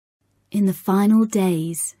In the final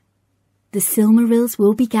days, the Silmarils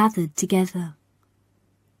will be gathered together.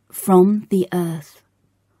 From the earth,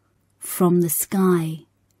 from the sky,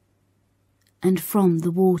 and from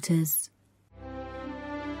the waters.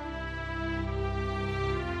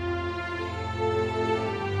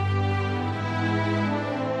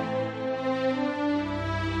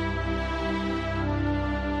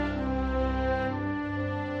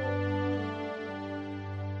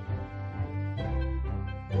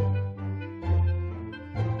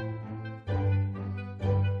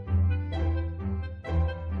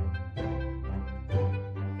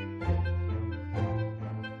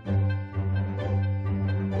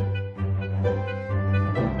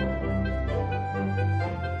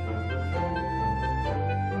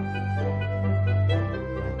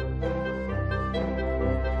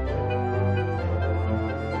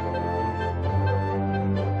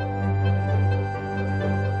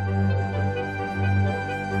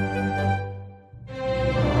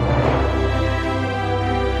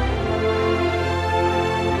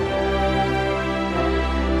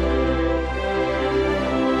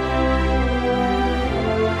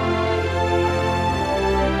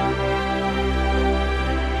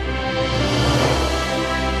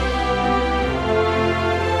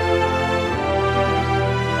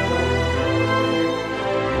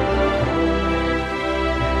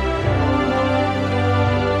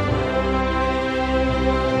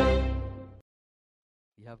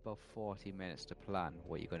 You have about 40 minutes to plan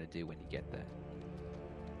what you're going to do when you get there.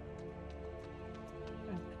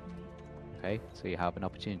 Okay, so you have an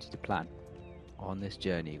opportunity to plan on this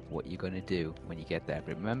journey what you're going to do when you get there.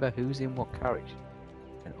 But remember who's in what carriage,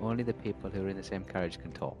 and only the people who are in the same carriage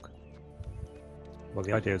can talk. Well,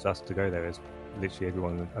 the idea is us to go there is literally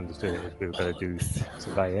everyone understood it. Is we were going to do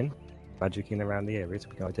surveying, magicking around the area so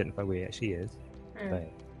we can identify where it actually is.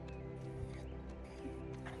 Surveying.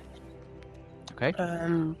 Okay.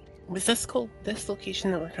 Was this called this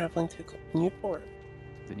location that we're traveling to called Newport?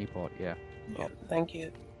 The Newport, yeah. Yeah, thank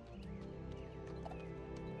you.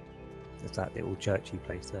 It's that little churchy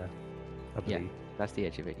place there, I believe. Yeah, that's the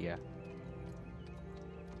edge of it, yeah.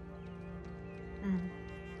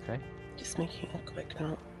 Okay. Just making a quick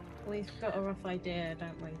note. We've got a rough idea,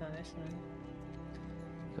 don't we, though, so...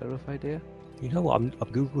 Got a rough idea? You know what? I'm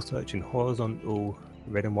Google searching horizontal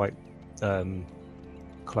red and white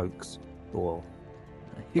cloaks or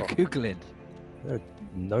You're Googling.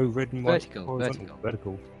 no red and white. Vertical.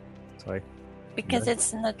 Vertical. Sorry. Because No.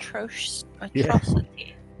 it's an atrocious Yeah.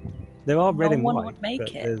 atrocity. There are red No and one white. would make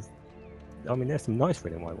but it. there's some nice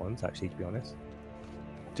red and white ones actually, to be honest.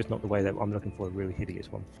 Just not the way that I'm looking for a really hideous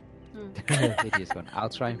one. Hideous one. I'll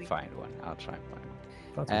try and find one. That's a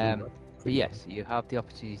good one. But yes, you have the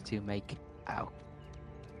opportunity to make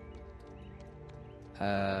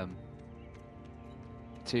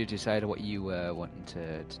to decide what you wanting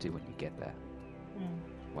to do when you get there,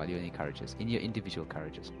 while you're in your carriages, in your individual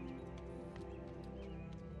carriages.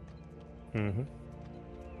 Mm-hmm.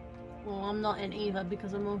 Well, I'm not in either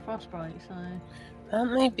because I'm on Frostbite, so... That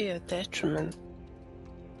may be a detriment.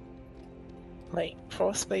 Like,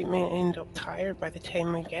 Frostbite may end up tired by the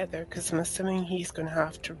time we get there, because I'm assuming he's going to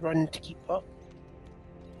have to run to keep up.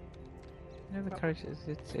 No, the carriages.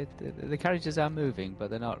 The carriages are moving, but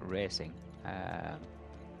they're not racing. Yeah.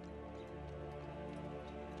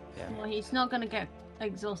 Well, he's not going to get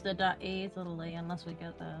exhausted that easily unless we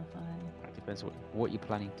get there, so... It depends what you're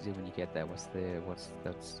planning to do when you get there. What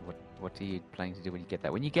are you planning to do when you get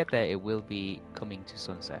there? When you get there, it will be coming to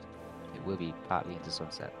sunset. It will be partly into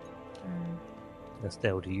sunset.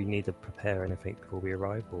 Estelle, do you need to prepare anything before we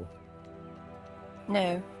arrive, or?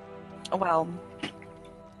 No. Well,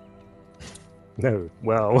 No.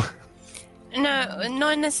 Well. no,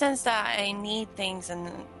 not in the sense that I need things,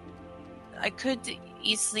 and I could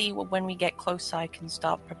easily, when we get closer, I can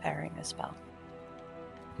start preparing a spell.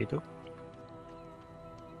 You do?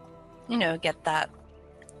 You know, get that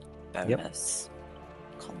bonus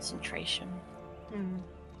concentration.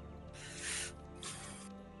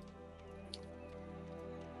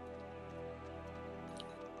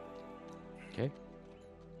 Okay.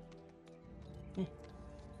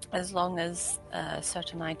 As long as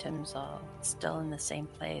certain items are still in the same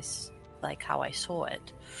place, like how I saw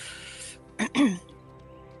it.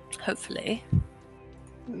 Hopefully.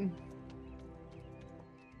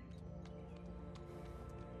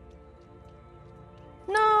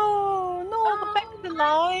 No, back to the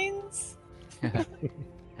lines.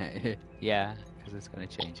 Yeah, because it's going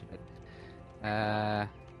to change a bit.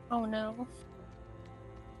 Oh no.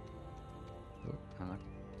 Oh, hang on.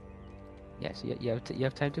 Yes, you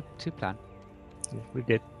have time to plan. Yeah, we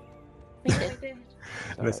did. We did.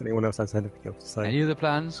 Unless anyone else has anything else to say. Any other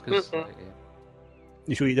plans? Because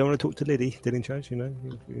You sure you don't want to talk to Lily, Dylan Church? You know,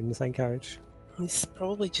 you're in the same carriage. He's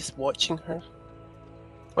probably just watching her.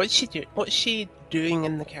 What's she doing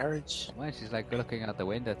in the carriage? well, she's like looking out the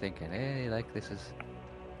window, thinking, "Hey, like this is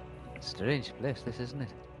a strange place, this isn't it?"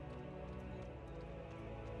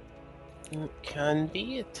 It can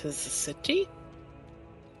be. It is a city.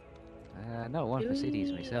 No, one for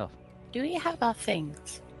cities myself. Do we have our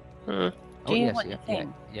things? Hmm. Do you yes, want your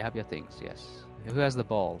thing? you have your things. Yes. Who has the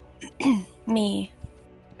ball? Me.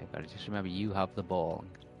 Yeah, gotta just remember, you have the ball.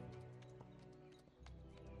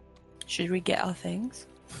 Should we get our things?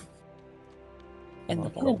 In the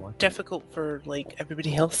Well, ball. well, Difficult for like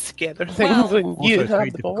everybody else to get their things, Well, and Also, you it's very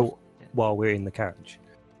have the ball. difficult while we're in the carriage.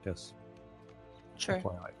 Just True.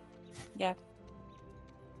 FYI.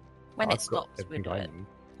 When I've it stops, we everything do I it. need,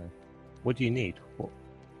 so. What do you need?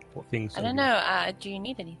 What things? I are don't you- know. Do you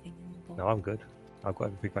need anything in the ball? No, I'm good. I've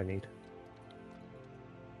got everything I need.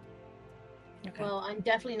 Okay. Well, I'm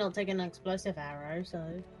definitely not taking an explosive arrow, so.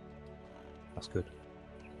 That's good.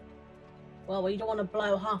 Well, we don't want to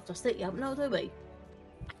blow half the city up, no, do we?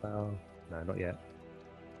 No, not yet.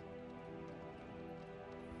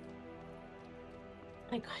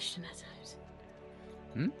 I question it out.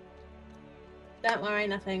 Hmm? Don't worry,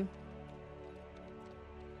 nothing.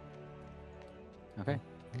 Okay.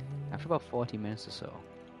 After about 40 minutes or so,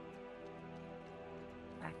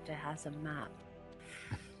 Factor has a map.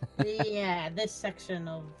 Yeah, this section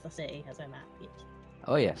of the city has a map. Yes.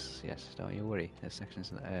 oh yes, don't you worry. The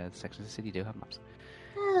sections of the city do have maps.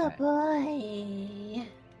 Oh boy.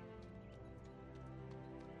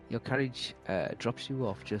 Your carriage drops you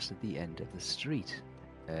off just at the end of the street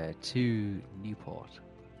to Newport.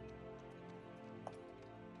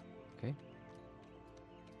 Okay.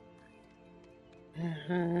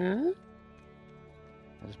 Mm-hmm.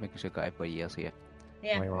 I'm just making sure I got everybody else here.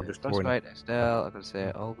 Yeah. Hang on, I'm just Frostbite, Estelle, I'm gonna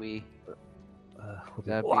say Olby.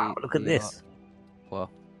 That'd wow, be look at the- this. What?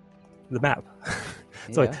 The map.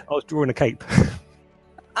 Sorry, Yeah. I was drawing a cape.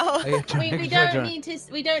 Oh, Oh, you're We trying-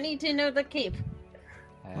 we don't need to know the keep.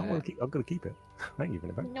 I'm gonna keep it. I ain't giving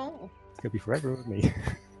it back. No. It's gonna be forever with me.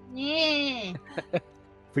 Yeah.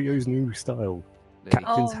 Theo's new style. Lily.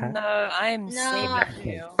 Captain's oh hat. no, I'm No.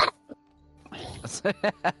 saving you.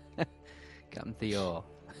 Captain Theo.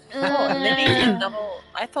 Oh, Lily in double.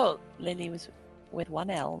 I thought Lily was with one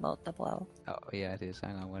L, not double L. Oh yeah, it is.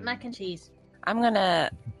 Hang on. One Mac and cheese. I'm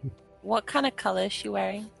gonna. What kind of color is she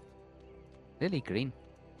wearing? Lily green.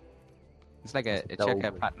 It's like a It's a dull checker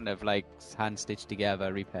green. pattern of like hand stitched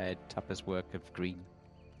together, repaired tapper's work of green.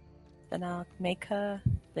 Then I'll make her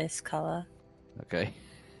this color. Okay.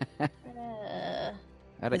 Uh,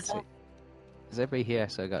 Alex, that- is everybody here?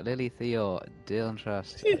 So I got Lily, Theo, Dylan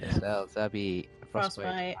Trust, Estelle, Zabby, Frostbite,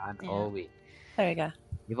 Frostbite, and yeah. Olby. There we go.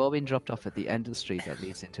 You've all been dropped off at the end of the street that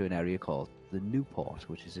leads into an area called the Newport,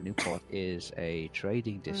 which is a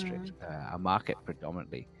trading district, a market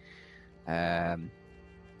predominantly. In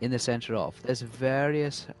the centre of, there's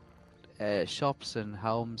various shops and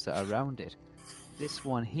homes that are around it. This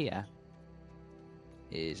one here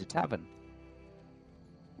is a tavern.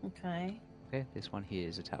 okay. Okay, this one here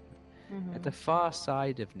is a tavern. Mhm. At the far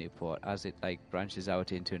side of Newport, as it like branches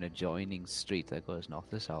out into an adjoining street that goes north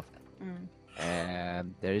to south,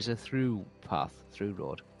 Mm. there is a through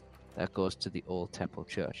road that goes to the old temple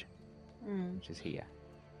church, Mm. which is here.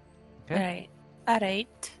 Okay. Right.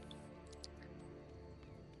 Alright.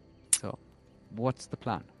 So, what's the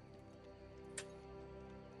plan?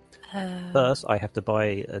 First, I have to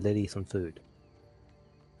buy Lily some food.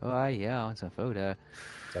 Oh, yeah, I want some food.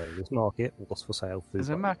 So this market, what's for sale? Food. There's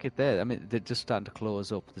a market. market there. I mean, they're just starting to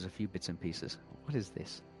close up. There's a few bits and pieces. What is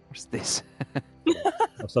this? What's this?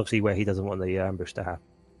 That's obviously where he doesn't want the ambush to happen.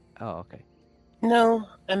 Oh, okay. No,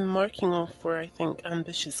 I'm marking off where I think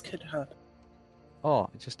ambushes could happen. Oh,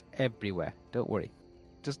 it's just everywhere. Don't worry.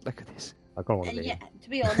 Just look at this. I don't want to Yeah, leave. to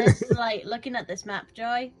be honest, like looking at this map,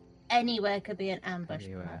 Joy, anywhere could be an ambush.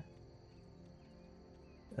 Anywhere.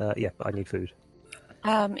 Yeah, but I need food.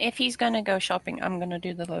 If he's gonna go shopping, I'm gonna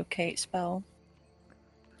do the locate spell.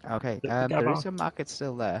 Okay, Look, there Gabba. is a market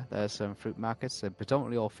still there. There's some fruit markets,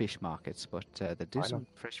 predominantly all fish markets, but they do I know. some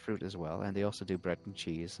fresh fruit as well, and they also do bread and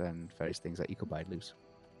cheese and various things that you could buy loose.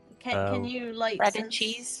 Can you like Bread and since-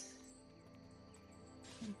 cheese?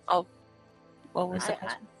 Oh, what was I,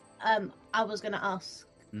 it? I was gonna ask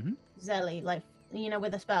Mhm. Zelly, like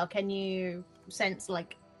with a spell, can you sense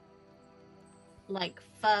like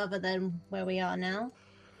further than where we are now?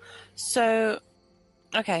 So,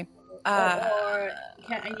 okay. Or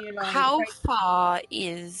can you like How break- far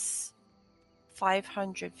is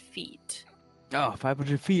 500 feet Oh,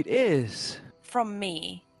 500 feet is From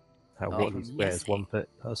me. How Oh, what from are squares? you. 1 foot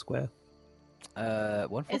per square. 1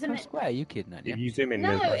 foot Isn't per it- square. Are you kidding, aren't If you? you zoom in,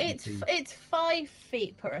 No, there's like it's 5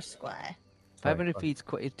 feet per square. 500 fine. feet's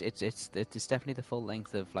it's definitely the full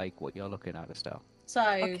length of like what you're looking at, Estelle. So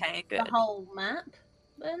Okay, good. the whole map,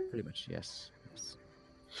 then. Pretty much, yes.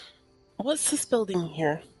 What's this building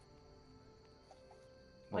here?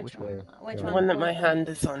 Which one? Which The The one? one that my hand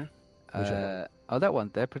is on. Oh, that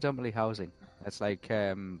one. They're predominantly housing. That's like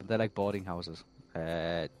they're like boarding houses,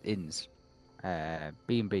 inns,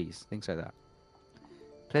 B&Bs, things like that.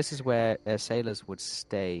 Places where sailors would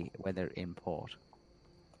stay when they're in port.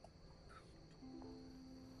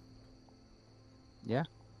 Yeah.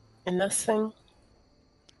 In this thing?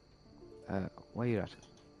 Where you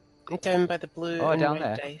at? Down by the blue Oh, and down red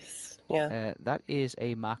there. dice. Yeah. That is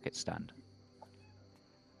a market stand.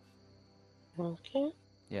 Okay.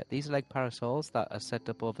 Yeah, these are like parasols that are set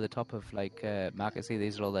up over the top of like markets. See,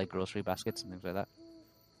 these are all like grocery baskets and things like that.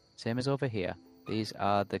 Same as over here. These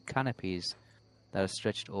are the canopies that are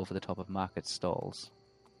stretched over the top of market stalls.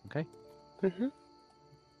 Okay. Mm-hmm.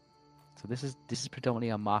 So this is predominantly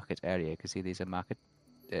a market area. You can see these are market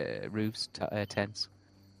roofs, tents.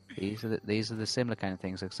 These are the similar kind of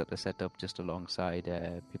things, except they're set up just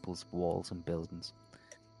alongside people's walls and buildings.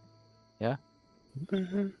 Yeah.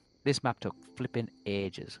 Mm-hmm. This map took flipping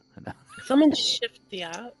ages. Someone shift the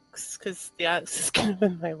axe, because the axe is kind of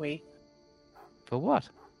in my way. For what?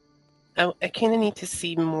 I kind of need to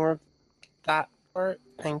see more of that part.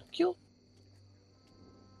 Thank you.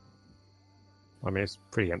 I mean, it's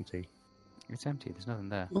pretty empty. It's empty. There's nothing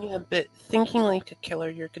there. Yeah, but thinking like a killer,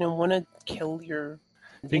 you're going to want to kill your...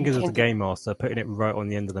 I think as a intended- game master, putting it right on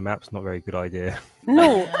the end of the map's not a very good idea.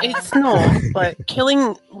 No, it's not. But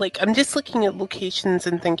killing, like, I'm just looking at locations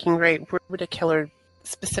and thinking, right, where would a killer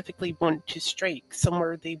specifically want to strike?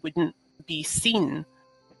 Somewhere they wouldn't be seen.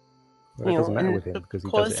 Well, it You doesn't know, matter and with him because he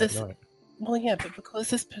because does it this- at night. Well, yeah, but because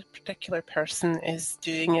this particular person is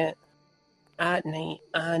doing it at night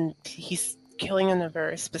and he's killing in a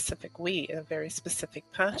very specific way, a very specific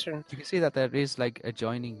pattern, You can see that there is like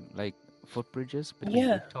adjoining like footbridges between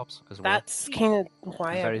Yeah. rooftops as well. that's kind of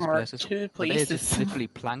why in I've various marked places. two But they're just places. literally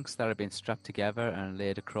planks that have been strapped together and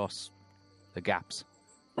laid across the gaps.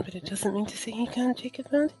 But it doesn't mean to say he can't take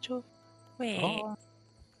advantage of. Wait. Oh.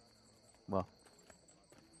 Well,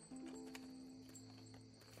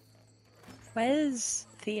 Where's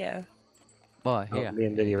Theo? boy, Oh, here. me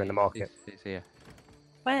and Lydia are in the market. He's here.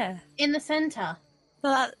 Where? In the center.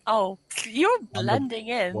 You're I'm the blending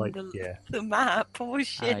in White, the, yeah. the map. Oh Ah,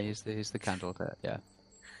 shit. he's the candle there, yeah.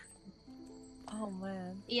 Oh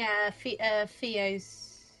man. Yeah,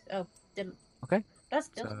 Theo's. Oh, didn't. Okay. That's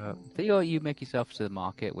just. So, Theo, you make yourself to the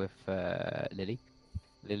market with Lily.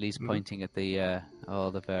 Lily's Mhm. pointing at the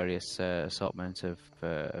all the various assortments of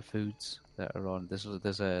foods that are on.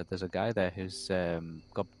 There's a guy there who's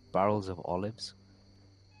got barrels of olives.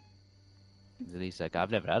 Lily's like,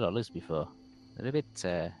 I've never had olives before. They're a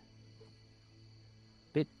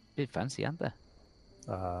bit fancy, aren't they?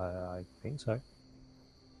 I think so.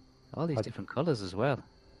 All these I- different colours as well.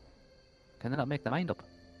 Can they not make their mind up?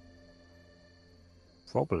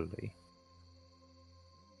 Probably.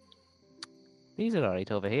 These are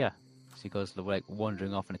alright over here. She goes like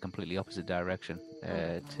wandering off in a completely opposite direction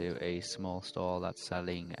to a small stall that's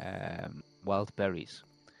selling wild berries.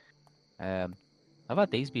 I've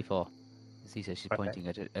had these before. She says she's Okay. pointing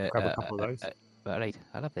at it. Grab a couple of those. Right,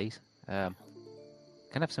 I'll have these. Can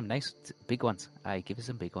I have some nice big ones? Aye, give us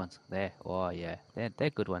some big ones. There. Oh yeah, they're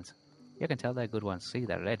good ones. You can tell they're good ones. See,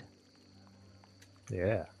 they're red.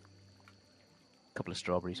 Yeah. Couple of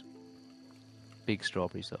strawberries. Big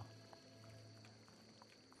strawberries though.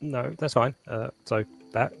 No, that's fine. So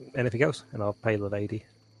that anything else, and I'll pay the lady.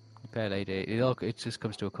 Fair lady. It just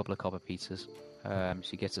comes to a couple of copper pizzas.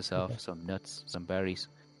 She gets herself some nuts, some berries.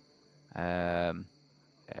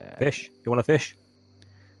 Fish? You want a fish?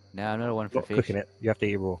 No, another one for Not fish. cooking it. You have to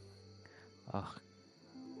eat it raw. Oh,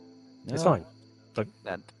 It's no.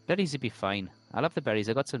 fine. Berries would be fine. I'll have the berries.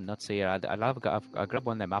 I got some nuts here. I'll grab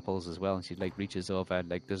one of them apples as well. And she like reaches over and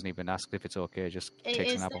like doesn't even ask if it's okay. Just takes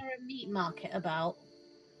Is an apple. there a meat market about?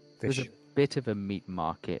 There's Fish. a bit of a meat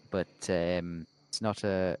market, but it's not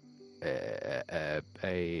a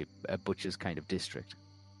butcher's kind of district.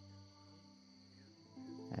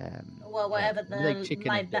 Well, whatever yeah, the like chicken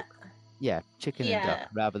like and that. Yeah, chicken and Yeah. duck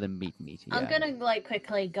rather than meat. Yeah. I'm gonna like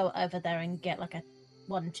quickly go over there and get like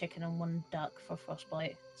one chicken and one duck for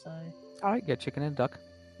frostbite. So All right, get chicken and duck.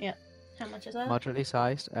 how much is that? Moderately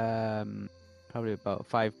sized. Probably about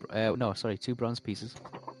 2 bronze pieces.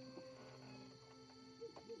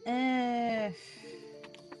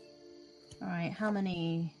 Alright, how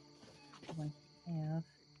many do I have?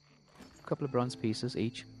 A couple of bronze pieces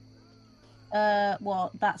each.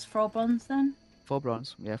 Well, that's 4 bronze then? 4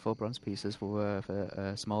 bronze. Yeah, 4 bronze pieces for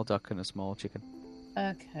a small duck and a small chicken.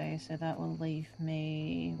 Okay, so that will leave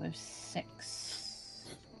me with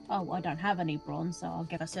 6. Oh, I don't have any bronze, so I'll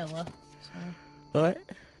give a silver. Alright.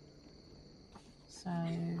 So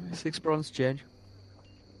 6 bronze change.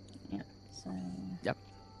 yeah, so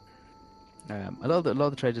A lot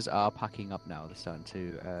of the traders are packing up now. They're starting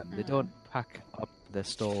to. They don't pack up their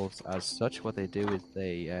stalls as such. What they do is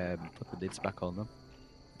they put the lids back on them,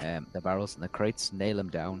 the barrels and the crates, nail them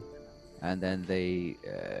down, and then they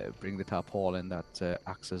bring the tarpaulin that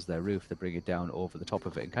acts as their roof. They bring it down over the top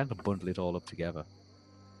of it and kind of bundle it all up together,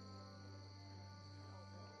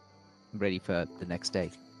 ready for the next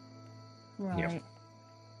day. right.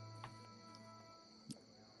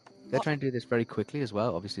 They're trying to do this very quickly as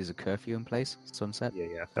well. Obviously, there's a curfew in place, sunset.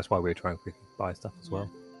 Yeah. That's why we're trying to buy stuff as well.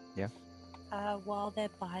 While they're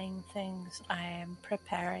buying things, I am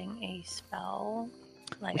preparing a spell.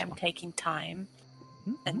 Like I'm taking time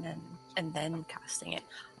and then casting it.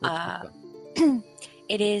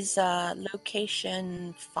 It is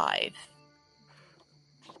location 5.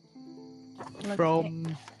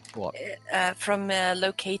 From what? From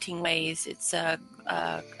locating ways, it's a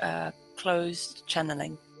closed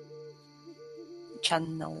channeling.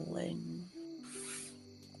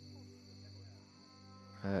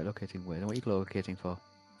 Locating where? What are you locating for?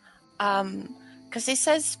 Because it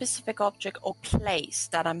says specific object or place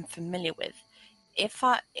that I'm familiar with.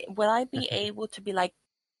 Will I be able to be like,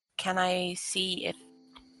 can I see if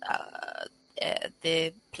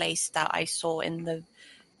the place that I saw in the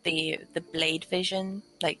blade vision,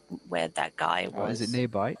 like where that guy was? Is it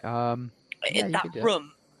nearby? Yeah, that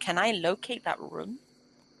room. Can I locate that room?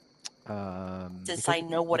 Since I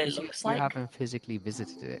know what it looks like. You haven't physically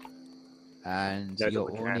visited it, and You know you're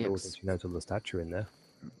the only candles, you know till the statue in there.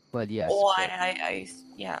 well, yes. Oh, but,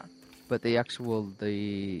 yeah. But the actual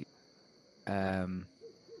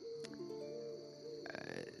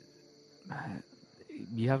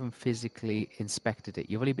you haven't physically inspected it.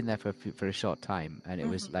 You've only been there for a short time, and it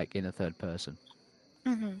was like in a third person.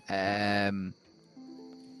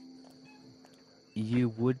 You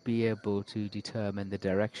would be able to determine the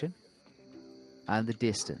direction and the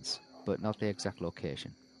distance, but not the exact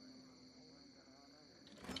location.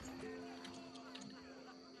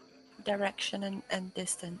 Direction and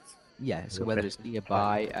distance. Yeah, so whether it's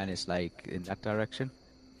nearby and it's like in that direction,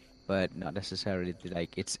 but not necessarily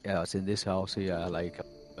like it's in this house here, like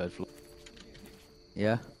third floor.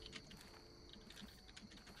 Yeah.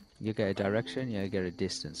 You get a direction, you get a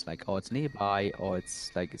distance, like it's nearby, or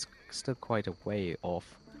it's like it's still quite a way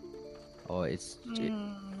off, or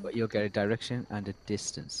but you'll get a direction and a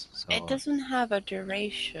distance. So It doesn't have a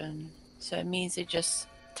duration, so it means it just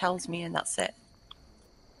tells me and that's it.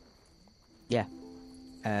 Yeah.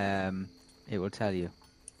 It will tell you.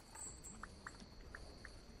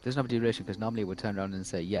 There's no duration because normally it would turn around and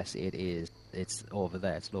say, yes, it is. It's over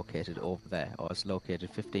there. It's located over there, or it's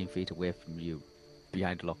located 15 feet away from you,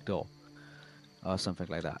 behind a locked door, or something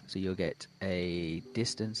like that. So you'll get a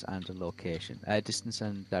distance and a location, distance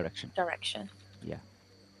and direction. Direction. Yeah.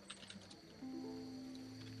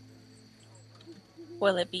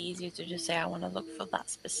 Will it be easier to just say I want to look for that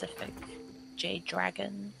specific jade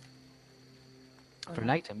dragon? For an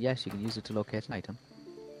item, yes, you can use it to locate an item.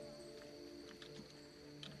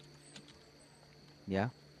 Yeah.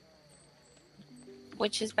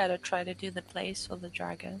 Which is better, try to do the place or the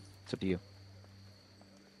dragon? It's up to you.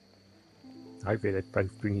 Hopefully they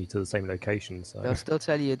both bring you to the same location. So They'll still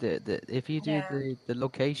tell you that if you do the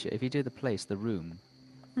location, if you do the place, the room,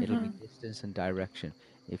 it'll be distance and direction.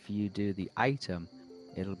 If you do the item,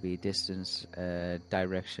 it'll be distance,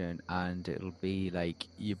 direction, and it'll be like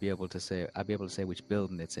I'll be able to say which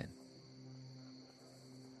building it's in.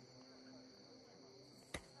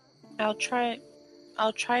 I'll try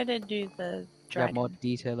to do the dragon. You have more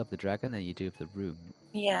detail of the dragon than you do of the room.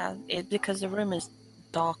 Yeah, because the room is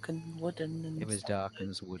dark and wooden. And it was dark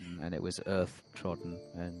and wooden, and it was earth trodden,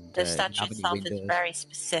 and the statue itself is very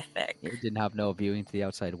specific. It didn't have no viewing to the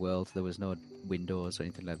outside world. There was no windows or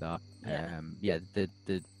anything like that. Yeah.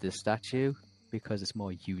 The statue, because it's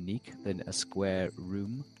more unique than a square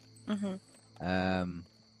room.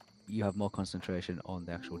 You have more concentration on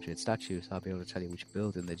the actual jade statue, so I'll be able to tell you which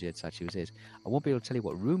building the jade statue is. I won't be able to tell you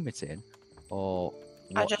what room it's in, or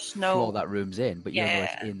what I just know floor that room's in, but you'll know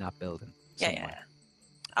it's in that building. Yeah.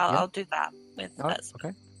 I'll do that with this.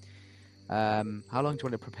 Okay. How long do you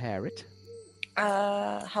want to prepare it?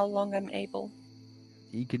 How long I'm able?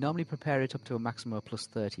 You can normally prepare it up to a maximum of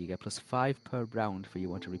 +30. You get +5 per round for you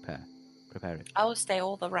want to repair. prepare it? I will stay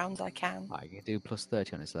all the rounds I can. I can do plus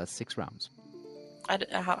 30 on it, so that's 6 rounds. I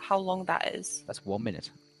don't know how long that is. That's 1 minute.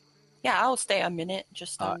 Yeah, I'll stay a minute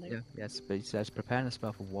just standing. Yeah, yes, but it says preparing a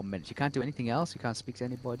spell for 1 minute. You can't do anything else. You can't speak to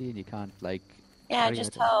anybody, and you can't like. Yeah, carry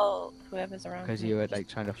just it- tell whoever's around. because me, you were just like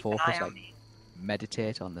trying to keep an focus, eye on like me.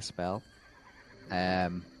 meditate on the spell.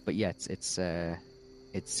 But yeah, it's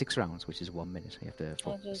 6 rounds, which is 1 minute. You have to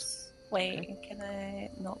I'll focus. just wait. Can I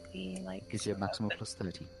not be like? Gives you a maximum plus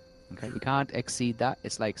 30. Okay, you can't exceed that.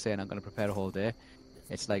 It's like saying I'm going to prepare a whole day.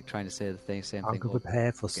 It's like trying to say the same I'm thing. going to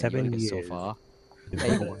prepare for again, you only 7 get years. so far. Yeah,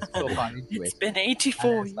 you get so far into It's it. been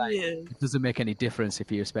 84 it's like- years. It doesn't make any difference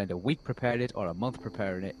if you spend a week preparing it or a month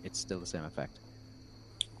preparing it. It's still the same effect.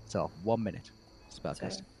 So 1 minute spell So,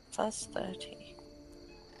 cast. plus 30.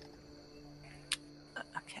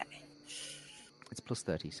 Okay. It's plus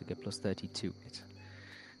 30, so get plus 30 to it.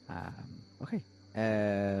 Okay.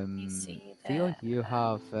 You see Theo, there. you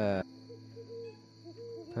have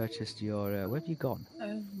purchased your. Where have you gone?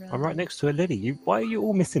 Oh, I'm right next to a Lily. Why are you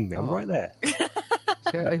all missing me? I'm Oh. right there.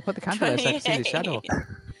 See, I put the candle there so I can see the shadow.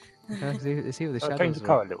 28. See where the I'll shadows change the are.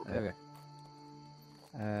 colour a little bit.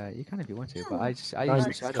 Okay. You can if you want to, but I use Can I the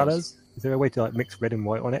mix shadows. colours? Is there a way to like mix red and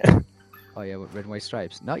white on it? Oh yeah, with red and white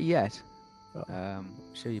stripes. Not yet. Oh.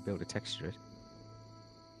 Sure, you'll be able to texture it.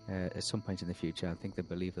 At some point in the future, I think they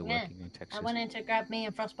believe they're Yeah, working on I textures. went in to grab me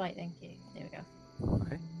and Frostbite, thank you. There we go.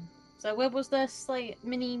 Okay. So where was this like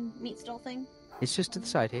mini meat stall thing? It's just to the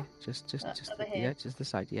side here. Just Over here. yeah, just the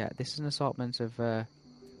side. Yeah, this is an assortment of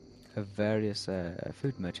various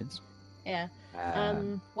food merchants. Yeah.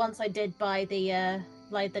 Um, Once I did buy the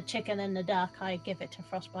like the chicken and the duck, I give it to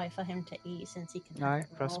Frostbite for him to eat since he can have Aye, it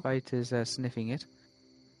raw. Frostbite is sniffing it,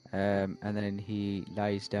 and then he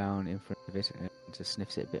lies down in front of it and just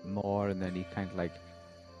sniffs it a bit more, and then he kind of like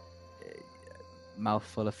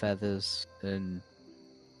mouthful of feathers and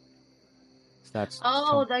starts.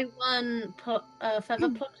 Oh, they weren't put feather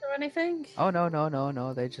plucked or anything? Oh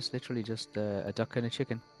no! They just literally just a duck and a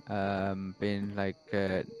chicken, being like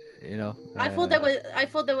I thought they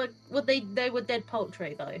were. Well, they were dead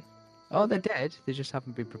poultry though. Oh, they're dead. They just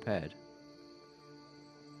haven't been prepared.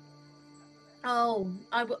 Oh,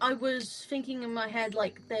 I was thinking in my head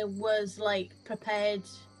like there was like prepared.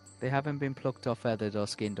 They haven't been plucked or feathered or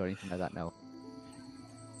skinned or anything like that. No.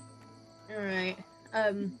 All right.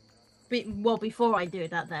 Well, before I do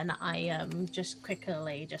that, then I just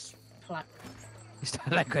quickly just pluck. You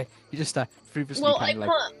start like you just start frivolously Well, I kind of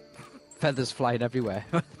like can't. feathers flying everywhere,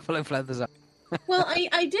 pulling feathers out. Well,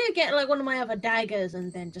 I do get like one of my other daggers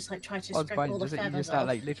and then just like try to Oh, it's strip fine. all the You feathers just start off.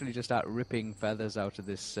 like literally just start ripping feathers out of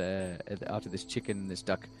this chicken and this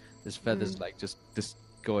duck. There's feathers like just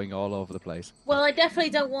going all over the place. Well, I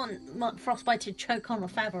definitely don't want Frostbite to choke on a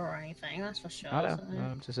feather or anything. That's for sure. I know. so-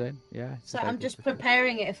 I'm just saying. Yeah. it's So like I'm it's just the-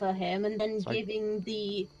 preparing it for him and then Sorry. giving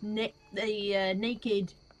the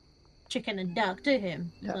naked chicken and duck to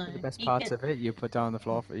him. Yeah, So the best he parts can- of it you put down on the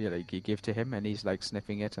floor. Like you give to him, and he's like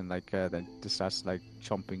sniffing it, and like then just starts like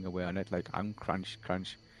chomping away on it, like I'm crunch.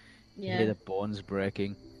 You hear Yeah. the bones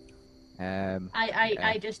breaking.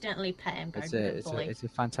 I just gently pet him. Go, good boy. It's a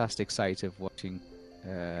fantastic sight of watching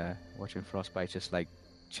Frostbite just like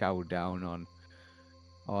chow down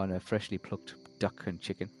on a freshly plucked duck and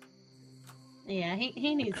chicken, Yeah,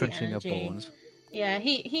 he needs the crunching of energy. bones. Yeah,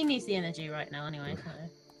 he needs the energy right now anyway. So.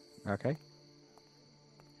 Okay,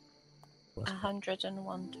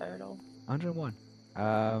 101 total.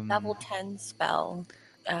 101. Level 10 spell.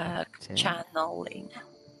 10. Channeling.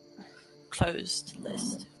 Closed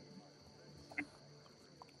list.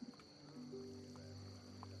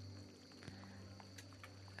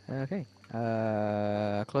 Okay.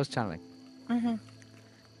 Close channeling. Mm-hmm.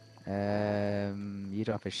 You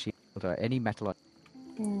don't have a shield or any metal on.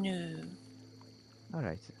 No. All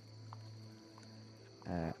right.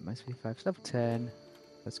 Minus 55, it's level 10.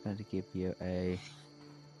 That's going to give you a.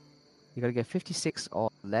 You got to get 56 or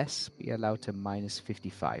less, but you're allowed to minus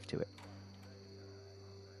 55 to it.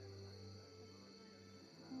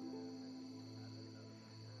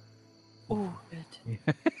 Ooh,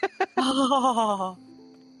 good. Oh,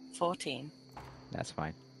 14. That's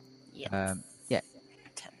fine. Yes. Yeah.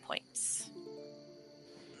 10 points.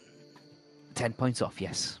 10 points off,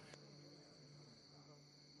 yes.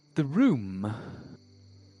 The room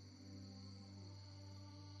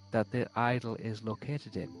that the idol is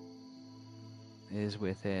located in is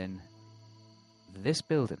within this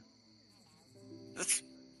building.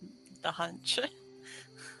 The hunch.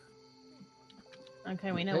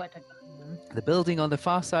 Okay, we know Okay. where to go. then. The building on the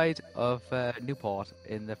far side of Newport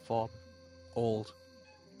in the Fort Old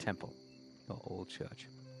Temple, or Old Church.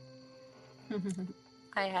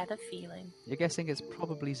 I had a feeling. You're guessing it's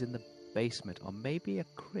probably in the basement or maybe a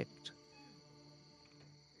crypt.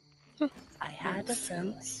 I had a Makes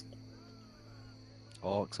sense.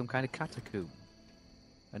 Or some kind of catacomb.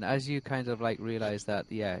 And as you kind of like realize that,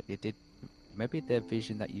 yeah, it did. Maybe the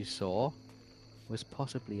vision that you saw was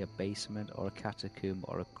possibly a basement or a catacomb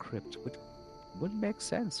or a crypt, which would make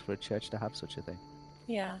sense for a church to have such a thing.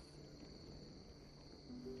 Yeah.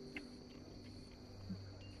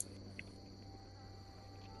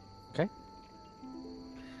 Okay.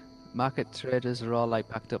 Market traders are all like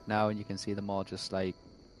packed up now, and you can see them all just like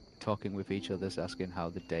talking with each other, asking how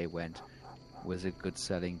the day went. Was it a good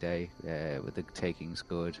selling day? Were the takings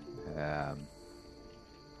good?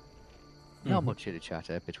 Not much chitter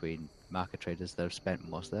chatter between market traders that have spent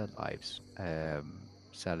most of their lives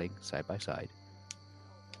selling side by side,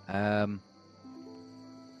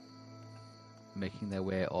 making their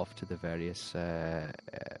way off to the various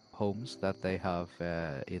homes that they have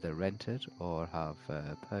either rented or have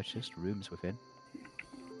purchased rooms within.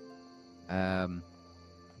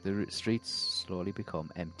 The streets slowly become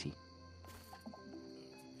empty.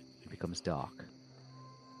 It becomes dark.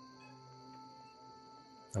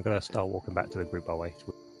 I'm gonna start walking back to the group our way.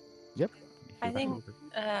 Yep. I think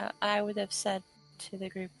I would have said to the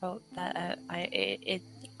group that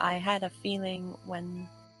I had a feeling when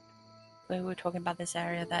we were talking about this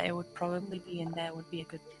area that it would probably be in there would be a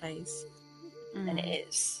good place, and it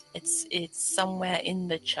is. It's somewhere in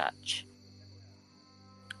the church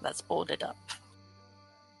that's boarded up.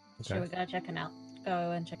 Okay. Should we go check it out?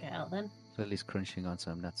 Go and check it out then. Lily's crunching on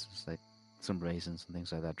some nuts, just like some raisins and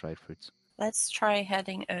things like that, dried fruits. Let's try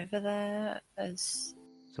heading over there as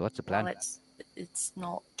So what's the plan? well. It's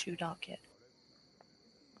not too dark yet.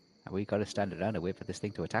 Have we got to stand around and wait for this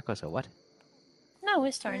thing to attack us, or what? No,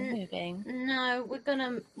 we're starting moving. No, we're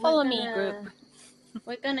gonna Follow me, group.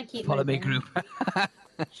 We're gonna keep Follow me, moving. group.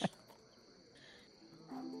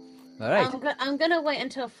 All right. I'm gonna wait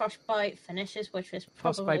until Frostbite finishes, which is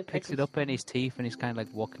probably Frostbite picks it up in his teeth and he's kind of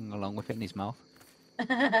like walking along with it in his mouth.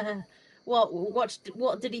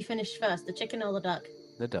 What did he finish first, the chicken or the duck?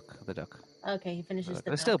 The duck. Okay, he finishes the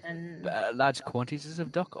There's duck. still And... large quantities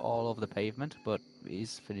of duck all over the pavement, but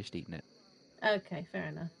he's finished eating it. Okay, fair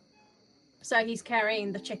enough. So he's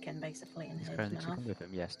carrying the chicken basically in He's his carrying the mouth. chicken with him,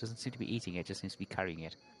 yes. Doesn't seem to be eating it, just seems to be carrying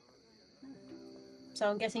it. So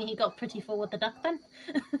I'm guessing he got pretty full with the duck then?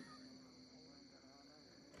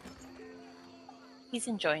 He's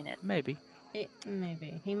enjoying it. Maybe.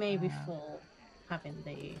 Maybe. He may be full having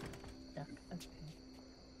the duck. Okay.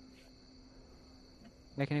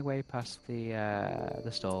 Making your way past the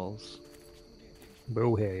stalls. We're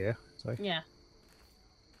all here, yeah. So Yeah.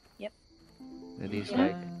 And he's Yeah.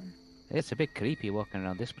 like, it's a bit creepy walking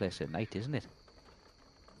around this place at night, isn't it?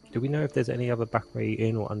 do we know if there's any other back way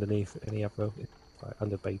in or underneath any other like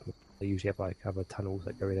under basement? They usually have like other tunnels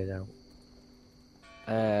that go in and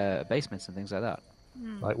out. Basements and things like that.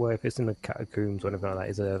 Like, well, if it's in the catacombs or anything like that,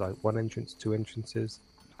 is there like one entrance, two entrances?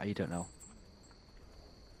 I don't know.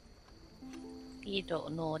 You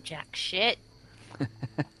don't know jack shit.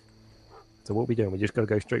 So what are we doing? We just got to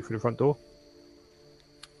go straight through the front door?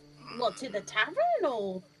 What, to the tavern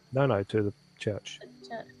or No, to the church.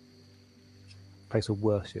 to... Place of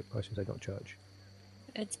worship, I should say, not church.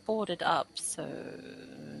 It's boarded up, so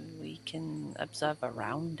we can observe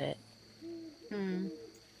around it. Hmm.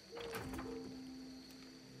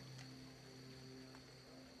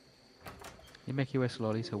 You make your way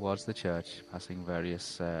slowly towards the church, passing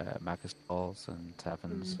various market stalls and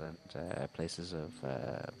taverns and places of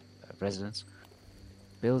residence,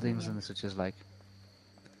 buildings and such as like.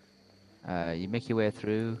 You make your way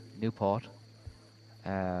through Newport,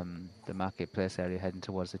 the marketplace area, heading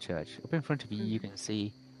towards the church. Up in front of you, you can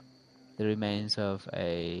see the remains of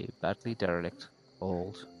a badly derelict,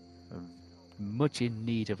 old, much in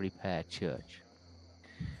need of repair church.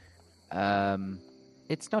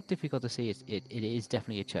 It's not difficult to see. It is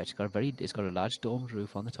definitely a church. It's got a large domed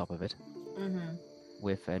roof on the top of it,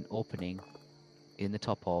 with an opening in the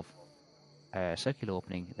top of a circular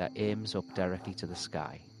opening that aims up directly to the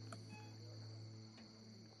sky.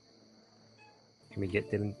 Can we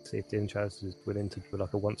get Dylan, see if Dylan Chaz is willing to do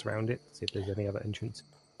like a once around it, see if there's any other entrance?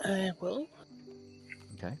 I will.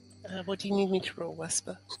 Okay. What do you need me to roll,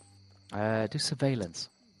 Wesper? Do surveillance.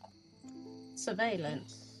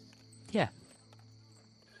 Surveillance. Yeah.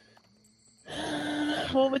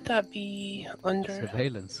 What would that be under?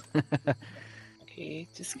 Surveillance. Okay,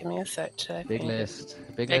 just give me a sec to Big find it. list.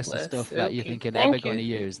 Big list of list, stuff that you okay, think you're thank never going to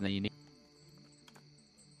you. use, and then you need.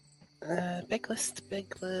 Big list,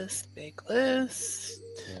 big list, big list.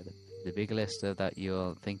 Yeah, the big list that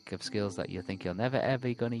you'll think of skills that you think you're never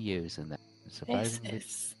ever going to use, and then Yes, surprisingly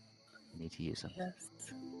yes, you need to use them. yes.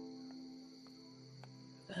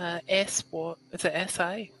 S what? Is it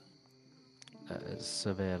SI?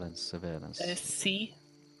 Surveillance. SC?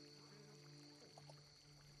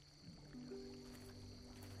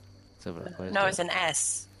 Where's No, the- it's an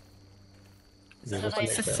S. Yeah, So what's the they-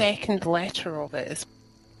 It's next the letter? second letter of it. Is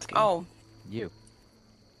Oh, You.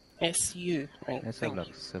 SU. Right. Let's have Thank a look.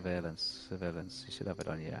 you. Surveillance. You should have it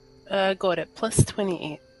on, yeah. Got it. Plus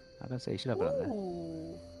 28. I'm gonna say you should have it on there.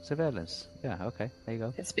 Ooh. Surveillance. Yeah, okay. There you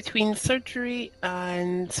go. It's between surgery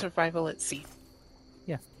and survival at sea.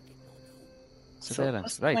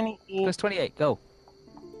 Surveillance. So plus Right. 28. Plus 28. Go.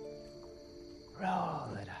 Roll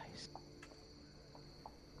the dice.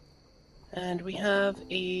 And we have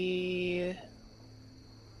a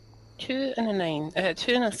 2 and a 9.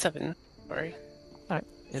 2 and a 7. Sorry.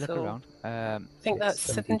 You look So- around. I think It's that's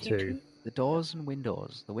 72. 72. The doors and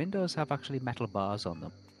windows. The windows have actually metal bars on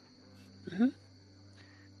them.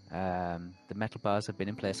 The metal bars have been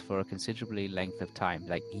in place for a considerably length of time,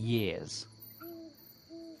 like years.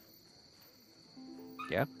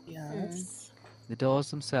 Yes. The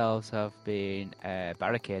doors themselves have been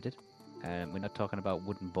barricaded. We're not talking about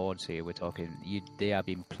wooden boards here. We're talking they are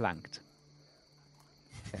being planked,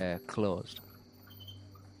 closed.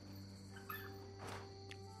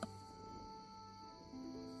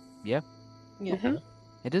 Yeah. Yeah.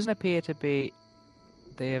 It doesn't appear to be.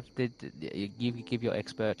 You give your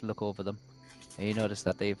expert look over them, and you notice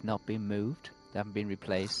that they've not been moved. They haven't been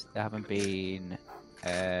replaced. They haven't been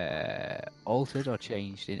altered or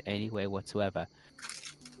changed in any way whatsoever.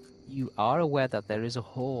 You are aware that there is a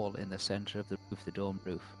hole in the center of the roof, the dome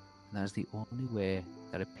roof, and that's the only way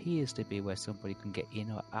that appears to be where somebody can get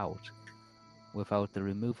in or out without the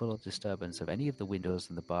removal or disturbance of any of the windows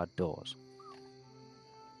and the barred doors.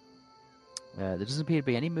 There doesn't appear to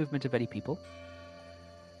be any movement of any people.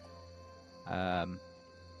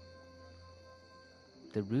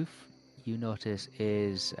 The roof, you notice,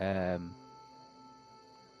 is, to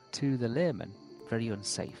the layman, very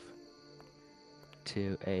unsafe.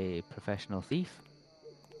 To a professional thief,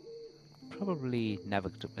 probably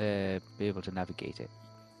be able to navigate it.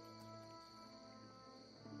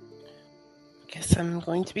 Guess I'm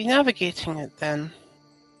going to be navigating it then.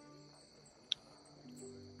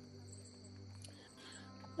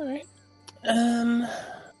 Alright. Are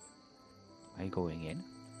you going in?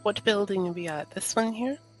 What building are we at? This one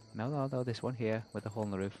here? No, this one here with the hole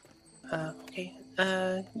in the roof. Okay.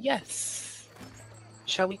 Yes.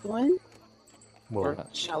 Shall we go in? Or Well,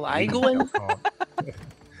 shall I go in? can't.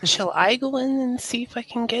 Shall I go in and see if I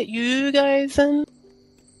can get you guys in?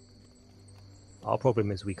 Our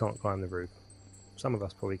problem is we can't climb the roof. Some of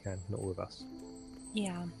us probably can, not all of us.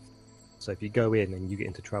 yeah. So if you go in and you get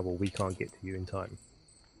into trouble, we can't get to you in time.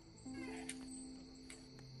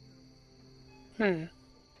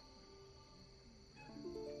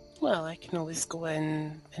 Well, I can always go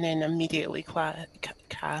in and then immediately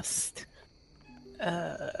cast.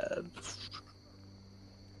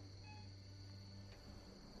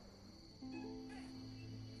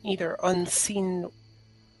 Either unseen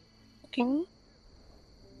looking.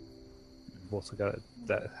 How's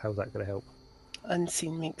that going to help?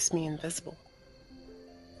 Unseen makes me invisible,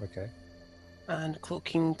 Okay. and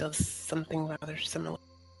cloaking does something rather similar.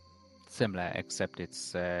 Similar, except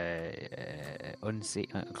it's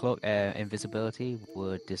invisibility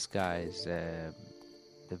would disguise the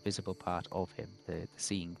visible part of him, the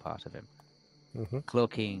seeing part of him. Mm-hmm.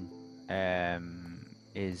 Cloaking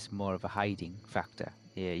is more of a hiding factor.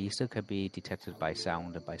 Yeah, you still can be detected by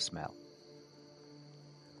sound and by smell.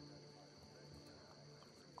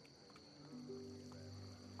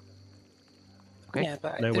 Okay. Yeah,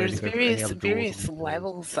 but No way there's to go for any other doors various or windows.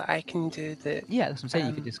 levels that I can do that. Yeah, that's what I'm saying.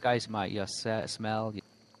 You can Um, disguise your smell, your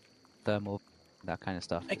thermal, that kind of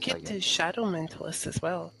stuff. I It's could like, do Shadow Mentalist as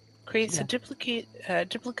well. Creates Yeah. a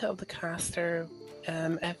duplicate of the caster.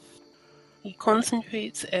 If he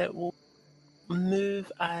concentrates, it will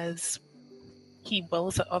move as he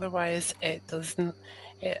wills it. Otherwise, it doesn't.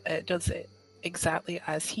 It does it exactly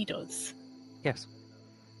as he does. Yes.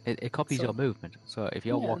 It copies So- your movement. So if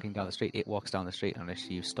you're Yeah. walking down the street, it walks down the street unless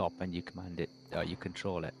you stop and you command it, or you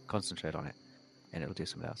control it, concentrate on it, and it'll do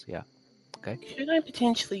something else. Yeah. Could I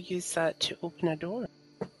potentially use that to open a door?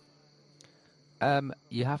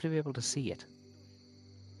 You have to be able to see it.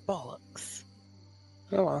 Bollocks.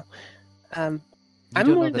 Oh well. You I'm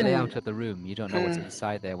don't more know the than- layout of the room. You don't know what's Mm.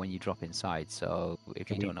 inside there when you drop inside. So if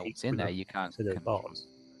Can you we don't know peek what's in through there, the- you can't. To the control bars.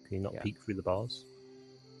 Can you not Yeah. peek through the bars?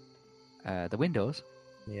 the windows.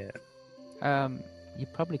 Yeah. You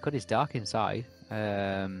probably could. It's dark inside.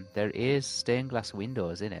 There is stained glass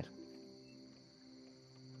windows in it.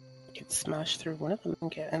 Could smash through one of them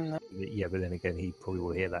and get in there. Yeah, but then again, he probably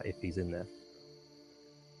will hear that if he's in there.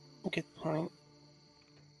 Good point.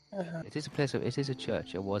 It is a place of. It is a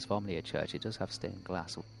church. It was formerly a church. It does have stained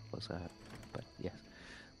glass. But yes.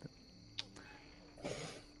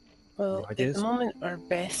 Well, Any at ideas? the moment, our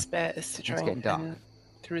best bet is to try It's and getting dark. in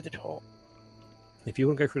through the top. If you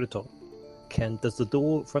want to go through the top, does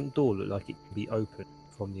the front door look like it can be open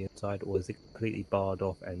from the inside, or is it completely barred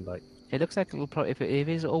off and like? It looks like it'll if it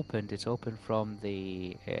is opened, it's open from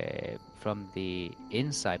the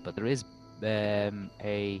inside, but there is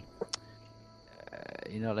a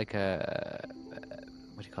like a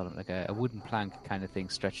what do you call it, like a wooden plank kind of thing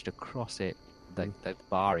stretched across it, like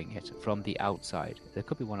barring it from the outside. There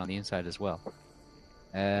could be one on the inside as well.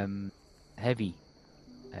 Heavy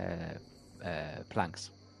planks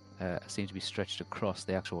seem to be stretched across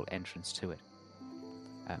the actual entrance to it.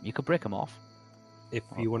 You could break them off. If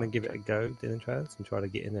you want to give it a go, Dylan Travis, and try to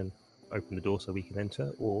get in and open the door so we can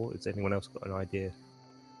enter, or has anyone else got an idea?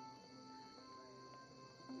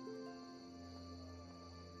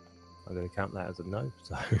 I'm going to count that as a no.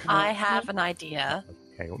 So I have an idea.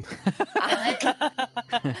 hang on.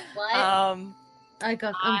 What? I'm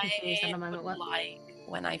confused at the moment. Would What? like,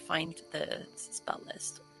 when I find the spell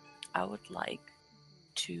list, I would like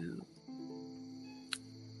to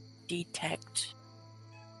detect.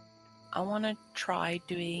 I want to try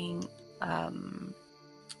doing. I'm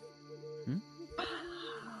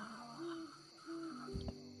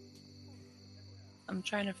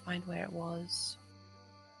trying to find where it was.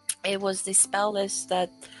 It was the spell list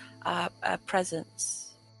that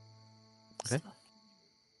presence. Okay. Stuff.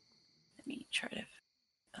 Let me try to.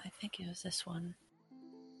 I think it was this one.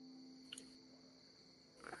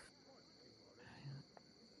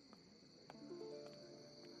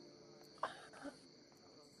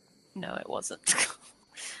 No, it wasn't.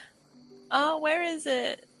 Oh, where is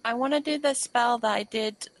it? I want to do the spell that I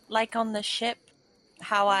did, like on the ship.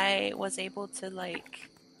 How I was able to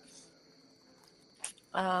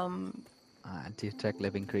Detect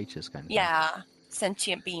living creatures kind of thing. yeah,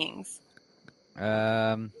 sentient beings.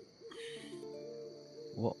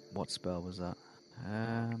 What spell was that?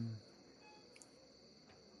 I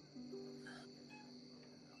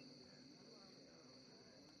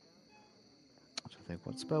think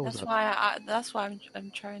what spell was that? That's why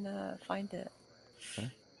I'm trying to find it. Okay.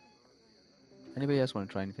 Anybody else want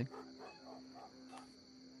to try anything?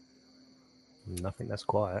 Nothing. That's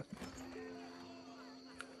quiet.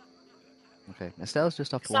 Okay, Estelle's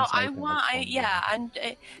just off to So one side.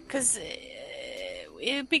 because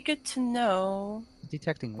it'd be good to know.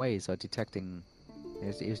 Detecting ways or detecting. It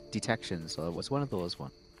was detection, so it was one of those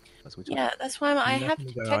one. That's which one? Yeah, that's why I have Nothing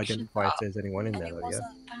to detection. identify if there's anyone in And there, it though, yeah.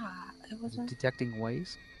 wasn't that. It wasn't. Detecting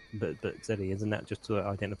ways. But Zeddy, isn't that just to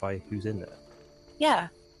identify who's in there? Yeah,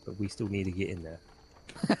 But we still need to get in there.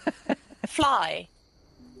 fly.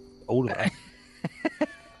 All of us.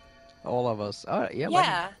 All of us. Oh, yeah.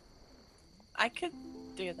 Yeah, I could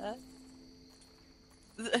do that.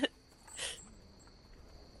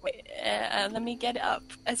 Wait, let me get it up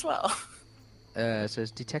as well. So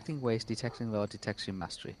it's detecting ways, detecting law, detection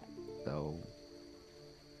mastery. So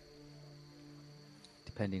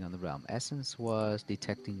depending on the realm. Essence was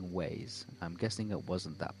detecting ways. I'm guessing it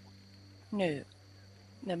wasn't that. No,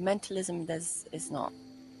 mentalism is not.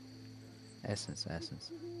 Essence.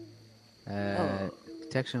 Oh.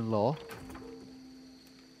 Detection law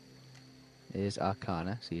is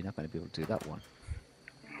arcana, so you're not going to be able to do that one.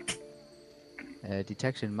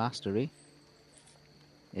 Detection mastery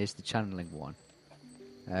is the channeling one.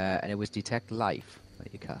 And it was detect life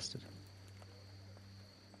that you casted.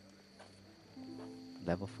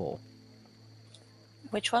 Level 4.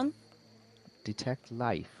 Which one? Detect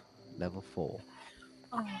life, level 4.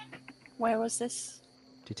 Oh, where was this?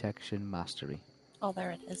 Detection mastery. Oh, there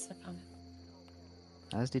it is. I found it.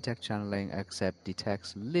 As detect channeling, except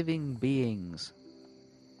detects living beings.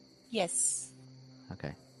 Yes.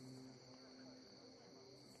 Okay.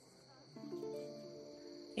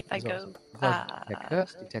 If I There's go, also detect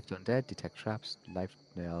curse, detect undead, detect traps, life,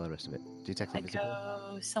 all the rest of it. Detect I invisible.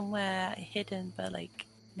 go somewhere hidden, but like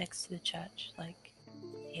next to the church, like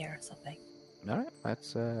here or something. Alright,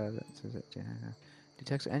 that's it. Yeah.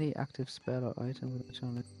 Detects any active spell or item with a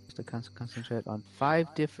channeling to concentrate on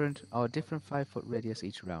 5 different 5-foot radius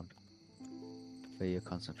each round for your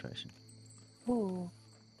concentration. Ooh.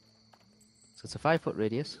 So it's a 5-foot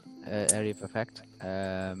radius area of effect.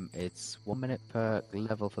 It's 1 minute per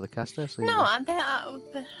level for the caster, so No, you I'm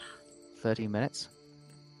there. 30 minutes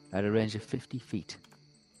at a range of 50 feet.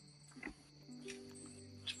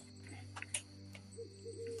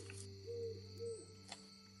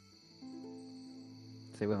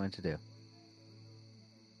 See what I'm going to do.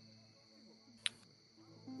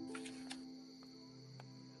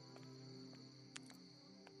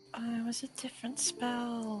 was a different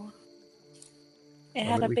spell. It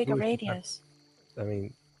Well, had a we bigger always just have- radius. I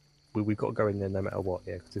mean, we've got to go in there no matter what,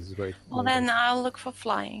 yeah, because this is very. Well, then I'll look for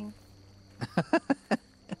flying.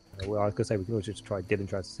 Well, I was going to say, we can always just try. Dylan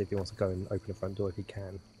tries to see if he wants to go and open the front door if he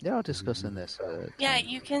can. They are discussing this. Yeah, tonight.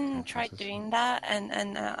 you can try This is- doing that,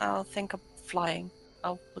 and I'll think of flying.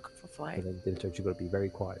 I'll look for And flying. then Dylan told you got to be very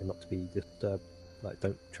quiet and not to be disturbed. Like,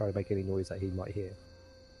 don't try to make any noise that he might hear.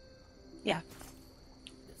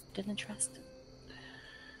 Didn't trust.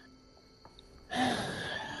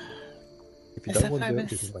 If you As don't if want I to do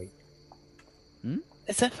it, was- just wait.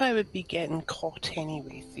 As if I would be getting caught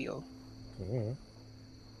anyway, Theo. Mhm.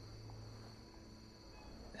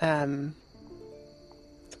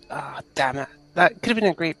 Damn it. That could have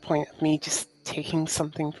been a great point of me just taking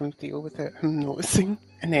something from Theo without him noticing,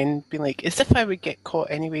 and then be like, as if I would get caught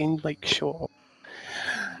anyway and like show off.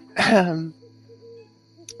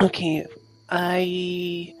 Okay,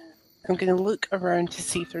 I am going to look around to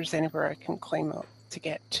see if there's anywhere I can climb up to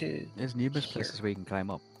get to. There's numerous Here. places where you can climb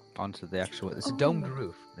up onto the actual. It's a domed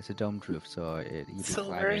roof. It's a domed roof, so you'd be So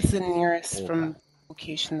climbing where's the nearest over. from the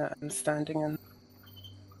location that I'm standing in?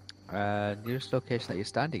 nearest location that you're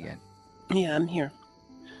standing in. Yeah, I'm here.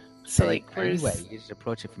 So like, where's? Anyway, you just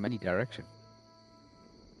approach it from any direction.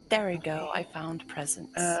 There we go. I found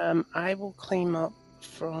presents. I will climb up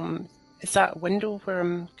from. Is that a window where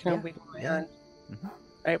I'm kind of waving my yeah. hand? Mhm.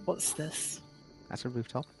 Right, what's this? That's a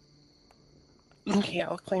rooftop. Okay,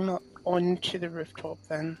 I'll climb up onto the rooftop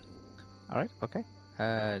then. All right. Okay.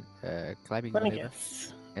 Climbing. Let me maneuver.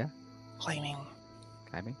 guess. Yeah. Climbing.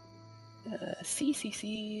 Climbing.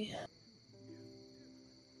 CCC.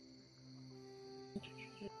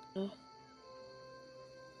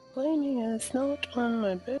 Climbing is not on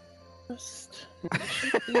my best. It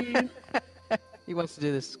should be. He wants to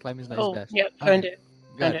do this. Climbing's not Oh, his best. yep, found it.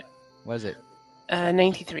 Found Good. it. What is it?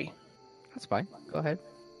 93. That's fine. Go ahead.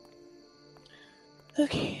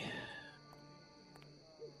 Okay.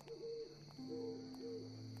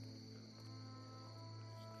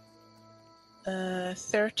 Uh,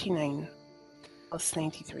 39 plus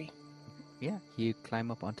 93. Yeah. You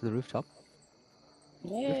climb up onto the rooftop.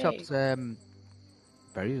 Yay. Rooftop's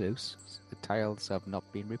very loose. The tiles have not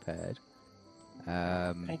been repaired.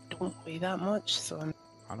 I don't weigh that much, so I'm.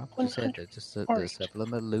 I know. Just said that. Just there's several of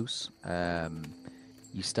them are loose.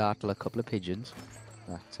 You startle a couple of pigeons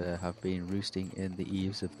that have been roosting in the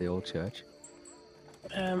eaves of the old church.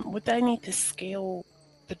 Would I need to scale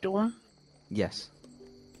the dome? Yes.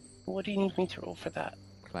 What do you need me to roll for that?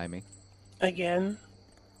 Climbing. Again?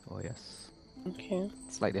 Oh yes. Okay.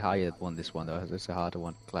 Slightly higher one. This one though. It's a harder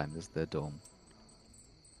one to climb. There's the dome.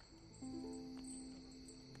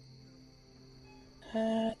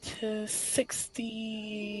 To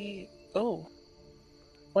 60. Oh.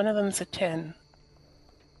 One of them's a 10.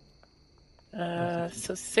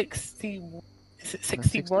 So 60. Is it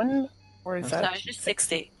 61? Or is No, no, that. it's just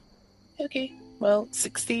 60. Okay. Well,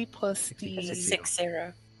 60 plus 60 It's the. a 60.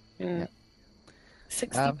 Mm.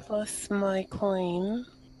 60 Um, plus my climb,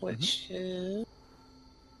 which is.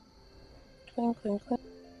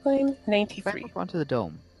 Climb. 93. Climb up onto the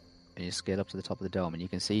dome, and you scale up to the top of the dome, and you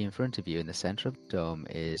can see in front of you, in the center of the dome,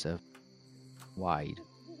 is a wide.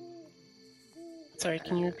 Sorry,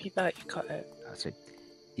 can you repeat that? You cut out. That's it.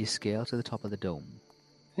 You scale to the top of the dome.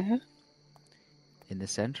 Mhm. In the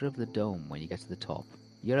center of the dome, when you get to the top,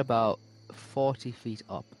 you're about 40 feet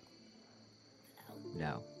up.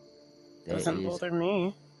 Now, Doesn't bother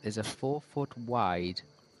me. there's a 4-foot wide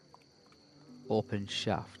open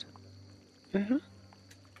shaft Mhm.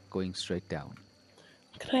 going straight down.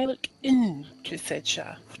 Can I look into said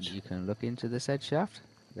shaft? You can look into the said shaft.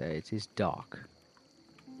 There, it is dark.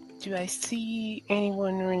 Do I see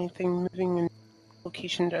anyone or anything moving in the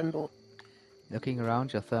location down below? Looking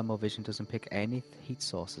around, your thermal vision doesn't pick any heat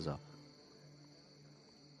sources up.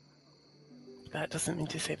 That doesn't mean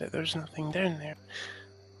to say that there's nothing down there.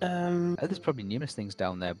 There's probably numerous things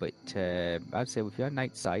down there, but I'd say with your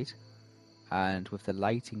night sight and with the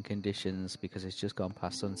lighting conditions, because it's just gone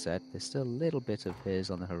past sunset, there's still a little bit of haze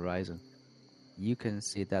on the horizon. You can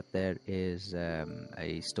see that there is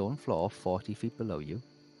a stone floor 40 feet below you.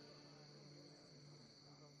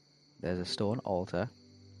 There's a stone altar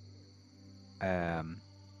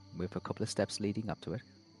with a couple of steps leading up to it.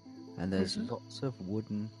 And there's lots of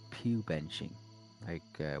wooden pew benching,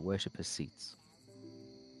 like worshippers' seats.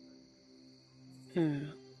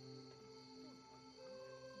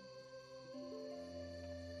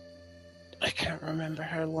 I can't remember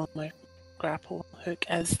how long my grapple hook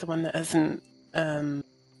is, the one that isn't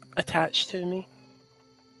attached to me.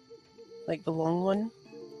 Like the long one.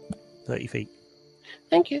 30 feet.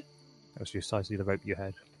 Thank you. That's your size of the rope you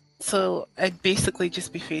had. So I'd basically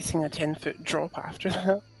just be facing a 10-foot drop after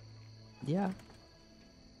that. Yeah.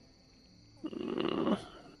 Mm.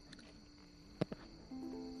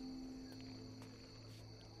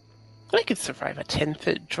 I could survive a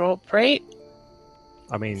 10-foot drop, right?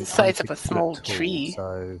 I mean, The size I'm of a 6 foot small tall, tree.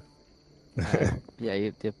 So Yeah,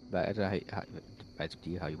 but I don't know it's up to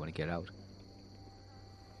you how you want to get out.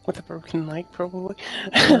 With a broken leg, probably.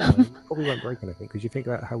 probably won't break anything because you think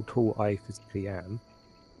about how tall I physically am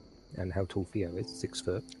and how tall Theo is, 6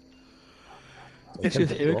 foot. So It's 10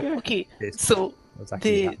 just foot here drop, again. Okay, it's so not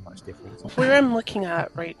exactly the that much difference. where I'm looking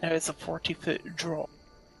at right now is a 40-foot drop.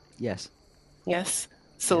 Yes. Yes.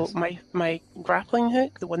 So Yes. my grappling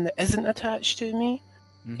hook, the one that isn't attached to me,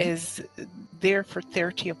 Mhm. is there for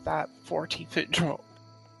 30 of that 40-foot drop.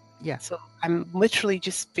 Yeah. So I'm literally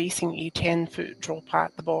just facing a 10-foot drop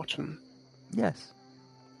at the bottom. Yes.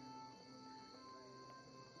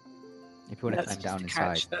 If you want to That's climb just down the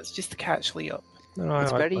inside. catch. That's just the catch layup. No,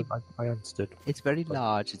 It's very- I understood. It's very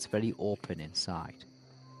large. It's very open inside.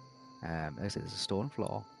 Like I said, there's a stone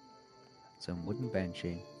floor, some wooden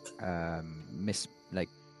benching, as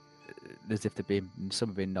if some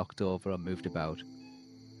have been knocked over or moved about,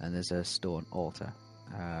 and there's a stone altar.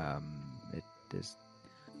 There's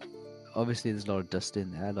obviously there's a lot of dust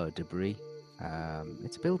in there, a lot of debris.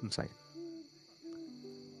 It's a building site.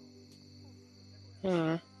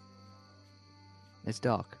 Hmm. It's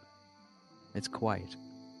dark. It's quiet.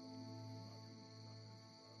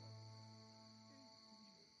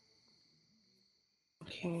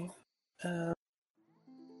 Okay.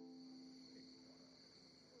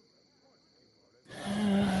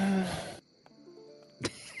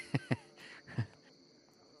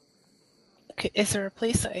 Okay, is there a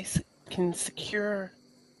place that I can secure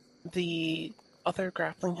the other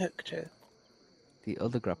grappling hook to? The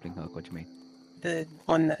other grappling hook. What do you mean? The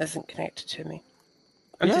one that isn't connected to me.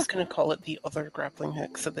 I'm Yeah. just going to call it the other grappling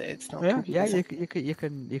hook so that it's not Yeah, confusing.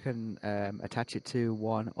 you can attach it to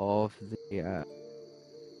one of the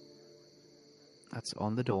that's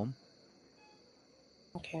on the dome.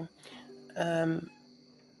 Okay.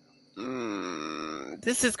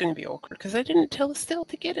 This is going to be awkward because I didn't tell Estelle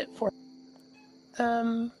to get it for.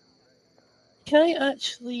 Can I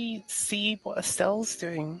actually see what Estelle's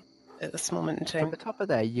doing at this moment in From time? the top of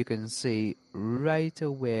there, you can see right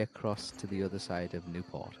away across to the other side of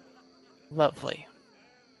Newport. Lovely.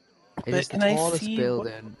 It But is the can I tallest see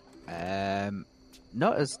building,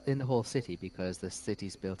 not as in the whole city because the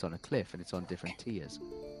city's built on a cliff and it's on different tiers.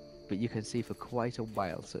 But you can see for quite a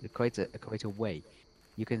while, so quite a way.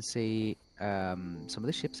 You can see some of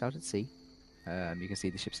the ships out at sea. You can see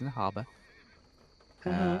the ships in the harbour.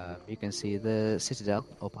 You can see the citadel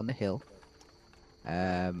up on the hill.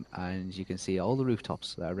 And you can see all the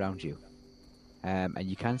rooftops that are around you. And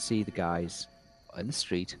you can see the guys in the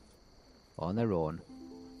street on their own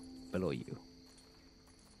below you.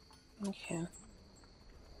 Okay.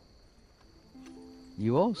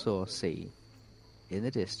 You also see in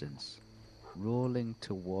the distance, rolling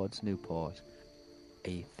towards Newport,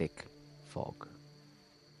 a thick fog.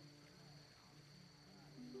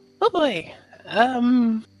 Oh boy.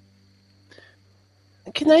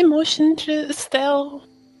 Can I motion to Estelle?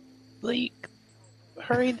 Like,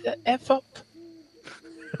 hurry the F up?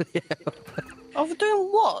 Of doing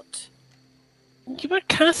what? You were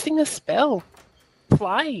casting a spell.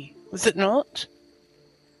 Fly, was it not?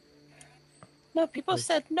 No, people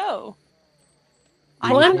said no.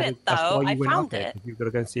 Well, I I'm- have it That's though. why you I went up found there, it. 'cause you've got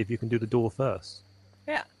to go and see if you can do the door first.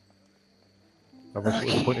 Yeah. Otherwise,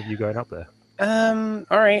 what's the point of you going up there?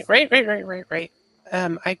 Alright, right.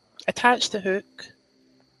 I attach the hook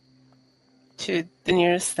to the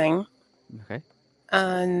nearest thing, Okay.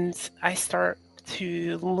 and I start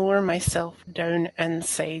to lower myself down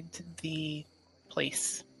inside the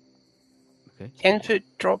place. Okay. 10-foot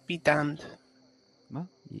drop be damned. Well,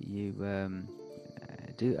 you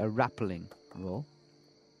do a rappelling roll.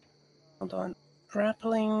 Hold on.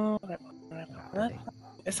 Rappling. Rappelling.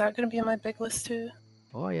 Is that going to be on my big list too?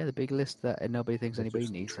 Oh yeah, the big list that nobody thinks It's anybody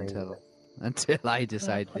just needs training until I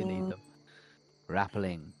decide they need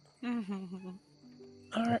Rappelling. them. Rappelling.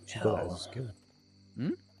 I've actually got that as a RL. skill. Hmm?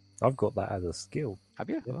 I've got that as a skill. Have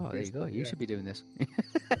you? Yeah, Oh, there you go. seriously, You yeah. should be doing this.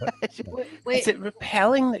 Is it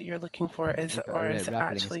repelling that you're looking for? Is it, or is it Rappelling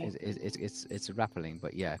actually it's rappelling,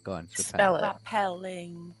 but yeah, go on. It's spell it?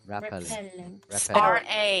 Rappelling. Rappelling. Repelling.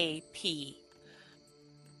 Rappelling. RAP.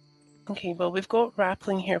 Okay, well we've got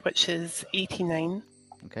rappling here, which is 89.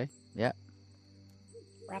 Okay. Yeah.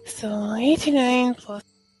 So 89 plus.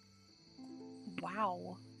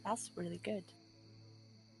 Wow, that's really good.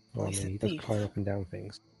 Oh, He's a he does thief. climb up and down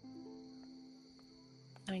things.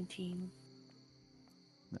 19.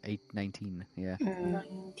 19, yeah.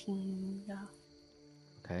 19. Yeah.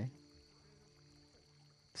 Okay.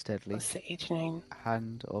 Steadily, Plus the 89.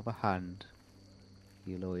 hand over hand,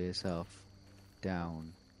 you lower yourself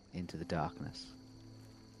down into the darkness.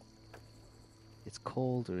 It's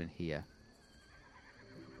colder in here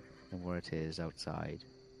than where it is outside.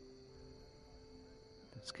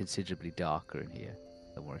 It's considerably darker in here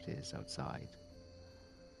than where it is outside.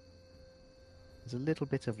 There's a little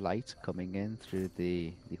bit of light coming in through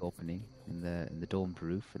the opening in the domed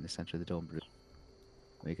roof, in the center of the domed roof.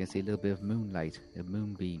 Where you can see a little bit of moonlight. A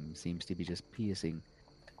moonbeam seems to be just piercing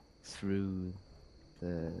through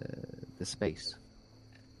the space,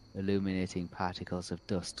 illuminating particles of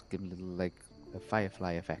dust, giving a little like a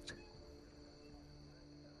firefly effect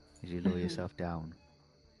as you lower yourself down.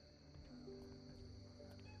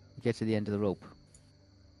 You get to the end of the rope.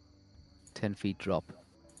 10 feet drop.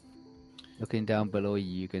 Looking down below you,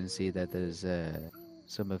 you can see that there's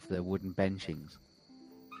some of the wooden benchings.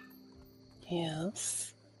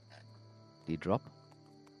 Yes. Do you drop?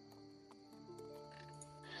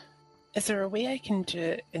 Is there a way I can do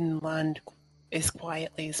it in land as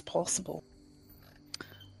quietly as possible?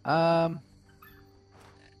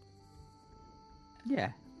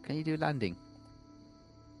 Yeah. Can you do landing?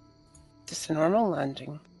 Just a normal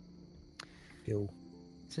landing. Skill.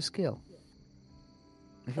 It's a skill.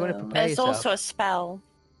 If you want to Um, prepare It's yourself. also a spell.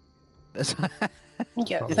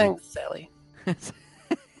 Yeah, Probably. thanks, Sally.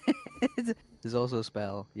 There's also a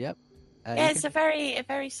spell. Yep. Yeah, you it's can- a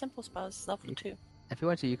very simple spell. It's level 2. If you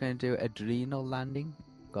want to, you can do adrenal landing.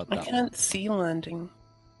 Got I that can't see landing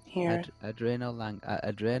here. adrenal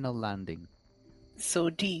landing. So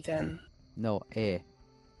D then. No, A.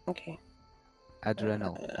 Okay.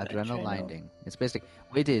 Adrenal adrenal. landing. It's basically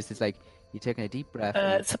what it is. It's like you're taking a deep breath.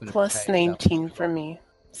 and It's a you're gonna plus prepare yourself. 19 for me.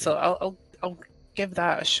 So I'll give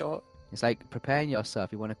that a shot. It's like preparing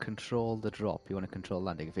yourself. You want to control the drop. You want to control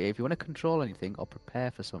landing. If you want to control anything or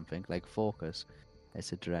prepare for something like focus,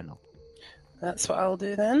 it's adrenal. That's what I'll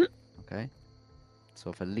do then. Okay.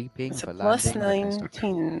 So for leaping, It's a for plus landing, for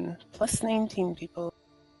 19. Plus 19, people.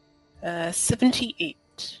 78.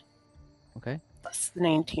 okay. Plus the You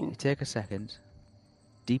 19. take a second,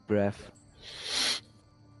 deep breath,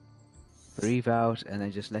 breathe out, and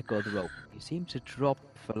then just let go of the rope. You seem to drop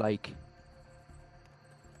for like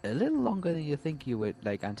a little longer than you think you were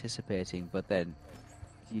like anticipating, but then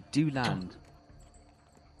you do land,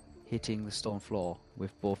 hitting the stone floor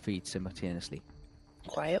with both feet simultaneously.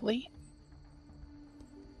 Quietly.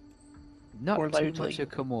 Not Or too loudly. much a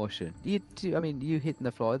commotion. You do, I mean, you hitting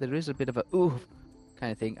the floor. There is a bit of a oof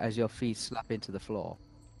kind of thing as your feet slap into the floor,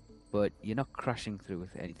 but you're not crashing through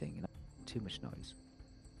with anything. You're not too much noise.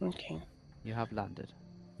 Okay. You have landed.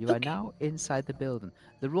 You are Okay. now inside the building.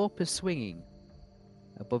 The rope is swinging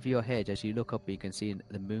above your head. As you look up, you can see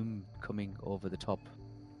the moon coming over the top,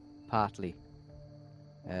 partly,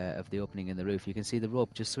 of the opening in the roof. You can see the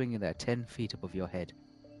rope just swinging there, 10 feet above your head.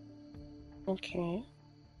 Okay.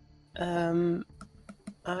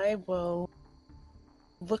 I will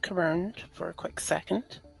look around for a quick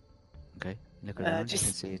second. Okay, look around. You can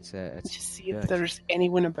just- see it's Just see if church. there's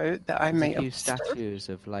anyone about that I There's might a few have disturbed. statues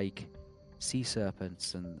of like sea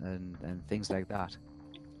serpents and things like that.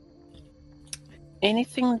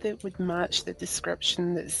 Anything that would match the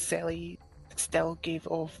description that Sally still gave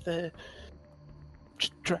of the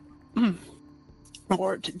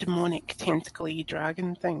warped demonic tentacly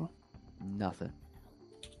dragon thing. Nothing.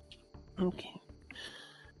 Okay.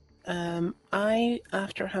 I,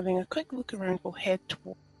 after having a quick look around, will head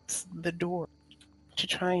towards the door to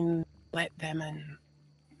try and let them in.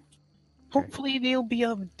 Hopefully they'll be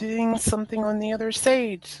doing something on the other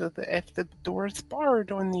side, so that if the door's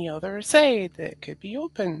barred on the other side, it could be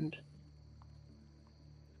opened.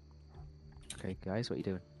 Okay, guys, what are you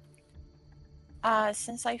doing?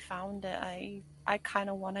 Since I found it, I kind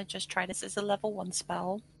of want to just try this. It's a level 1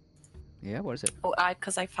 spell. Yeah, what is it? Oh,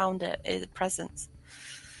 because I found it in presence.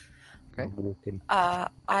 Okay. I'm walking. I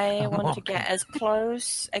want to walking. get as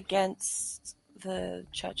close against the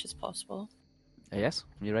church as possible. Yes,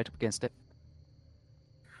 you're right up against it.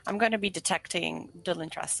 I'm going to be detecting dull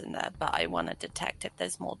interest in there, but I want to detect if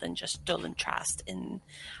there's more than just dull interest in.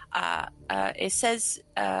 It says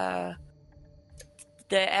the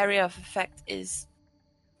area of effect is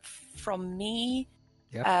from me,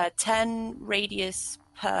 Yep. 10 radius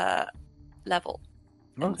per level.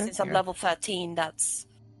 And Okay, since I'm yeah. level 13, that's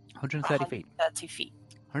 130 feet. 130 feet.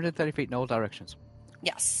 130 feet in all directions.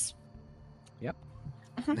 Yes.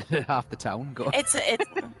 Half the town. Go. It's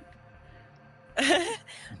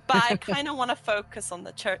but I kind of want to focus on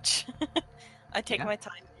the church. I take Yeah. my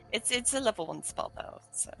time. It's a level 1 spell though,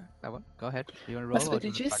 so. That one. Go ahead. Do you want to roll? Whisper, or do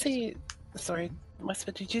did you you want to practice? say... Sorry,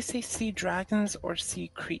 Whisper, did you say sea dragons or sea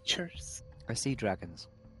creatures? I see dragons.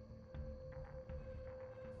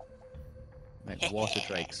 Like water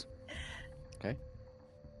drakes. Okay.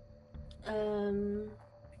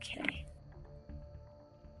 Okay.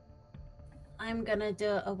 I'm gonna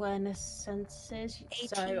do awareness senses. 18.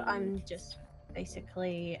 So I'm just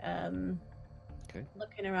basically Okay.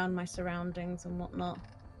 looking around my surroundings and whatnot.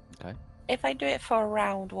 Okay. If I do it for a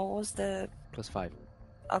round, what was the... +5.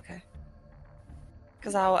 Okay.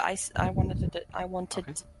 Because I wanted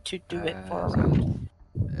Okay. to do it for a So, round.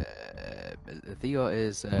 Theo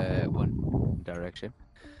is one direction.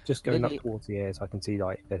 Just going Lily- up towards the air so I can see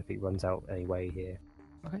like if it runs out anyway here.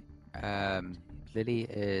 Okay. Lily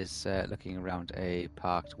is looking around a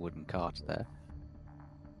parked wooden cart there.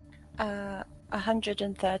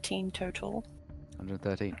 113 total.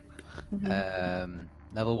 113. Mhm.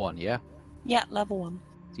 Level 1, yeah? Yeah, level 1.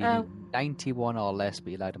 So you need 91 or less,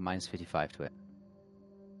 but you're allowed a -55 to it.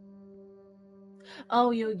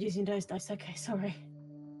 Oh, you're using those dice. Okay, sorry.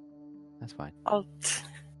 That's fine. Oh,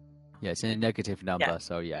 Yeah, it's in a negative number, Yeah.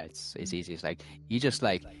 so yeah, it's easy. It's like you just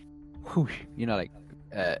like, whoosh, you know, like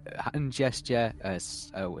hand gesture, a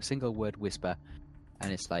single word whisper,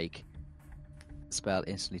 and it's like the spell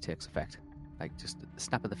instantly takes effect. Like just the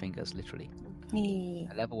snap of the fingers, literally.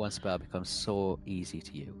 yeah. A level 1 spell becomes so easy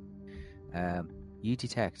to you. You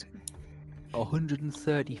detect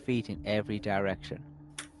 130 feet in every direction.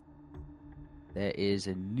 There is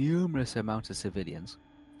a numerous amount of civilians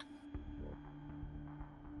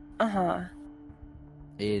Uh-huh.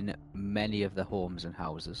 in many of the homes and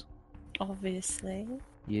houses. Obviously.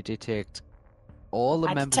 You detect all the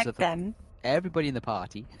I members detect of them. everybody in the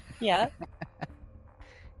party. Yeah.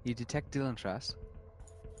 You detect Dylan Trask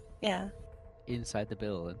Yeah. inside the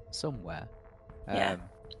building somewhere. Yeah.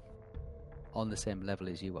 On the same level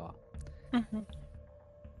as you are. hmm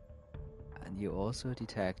And you also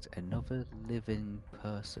detect another living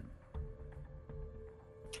person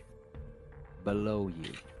below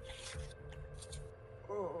you.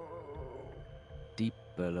 Deep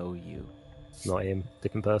below you. Not him,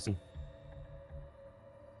 different person.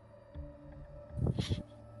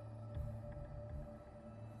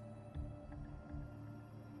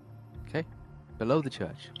 Okay? Below the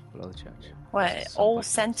church. Below the church. Wait, There's all somebody.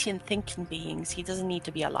 sentient thinking beings, he doesn't need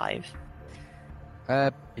to be alive.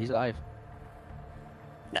 He's alive.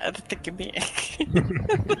 No, the thinking being.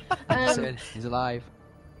 Said he's alive.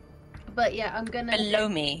 But yeah, I'm gonna. Below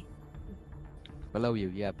me. Below you,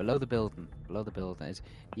 yeah, below the building. Below the building.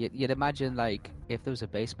 You'd imagine, like, if there was a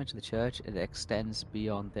basement to the church, it extends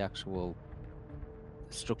beyond the actual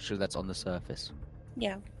structure that's on the surface.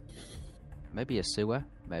 Yeah. Maybe a sewer,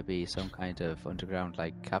 maybe some kind of underground,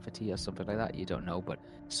 like, cavity or something like that. You don't know, but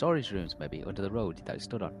storage rooms, maybe, under the road that it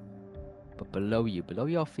stood on. But below you, below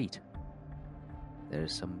your feet, there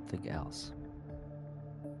is something else.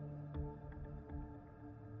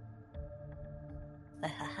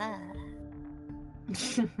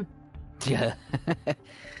 Yeah.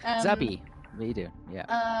 Zabby, what are you doing?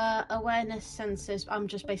 Yeah. Awareness senses. I'm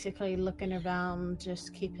just basically looking around,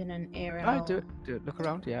 just keeping an ear out. Alright, do it. Look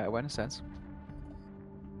around, yeah, awareness sense.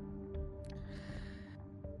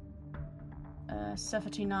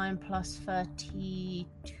 79 plus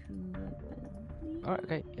 32. Alright,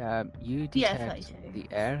 okay. You Yeah, detect 32. the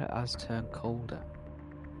air has turned colder.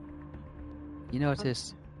 You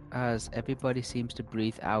notice as everybody seems to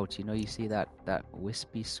breathe out, you know, you see that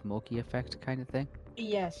wispy, smoky effect kind of thing?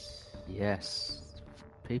 Yes. Yes.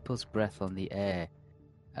 People's breath on the air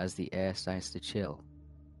as the air starts to chill.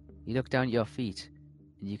 You look down at your feet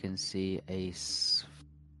and you can see a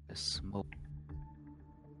smoke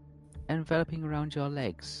enveloping around your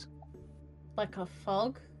legs Like a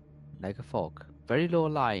fog. like a fog. Very low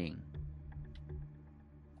lying.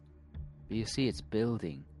 But you see it's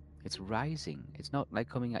building. It's rising. It's not like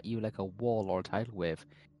coming at you like a wall or a tidal wave.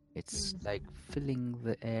 It's like filling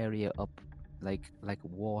the area up like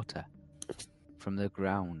water from the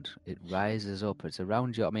ground. It rises up. It's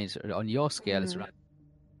around your. I mean, it's on your scale. It's around.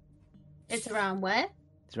 It's around where?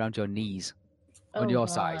 It's around your knees. On Oh, your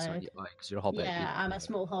size, right. because you're a hobbit. Yeah, I'm a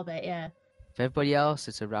small hobbit. Yeah. For everybody else,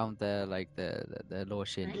 it's around the lower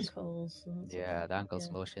shins. Ankles. Yeah, the ankles,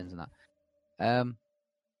 lower shins, and that.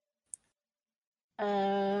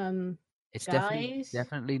 It's Guys?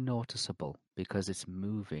 definitely noticeable because it's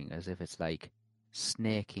moving as if it's like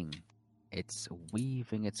snaking. It's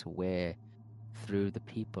weaving its way through the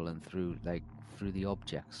people and through the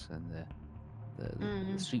objects and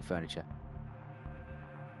the street furniture.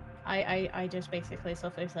 I just basically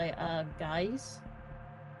softly say, guys.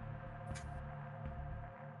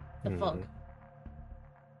 The fog.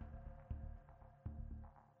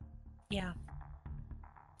 Yeah.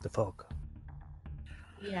 The fog.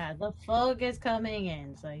 Yeah, the fog is coming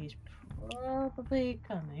in, so he's probably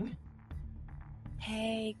coming.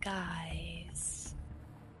 Hey guys.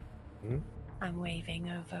 Hmm? I'm waving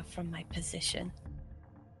over from my position.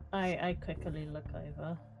 I quickly look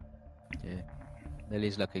over. Yeah.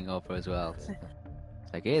 Lily's looking over as well.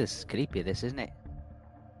 It's like, hey, this is creepy, this, isn't it?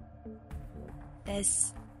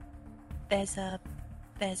 There's a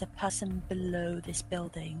person below this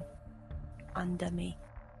building, under me.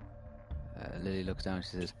 Lily looks down and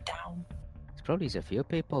she says, Down. there's probably a few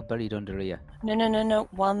people buried under here. No.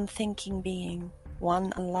 One thinking being.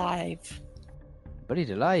 One alive. Buried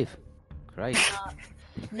alive? Christ.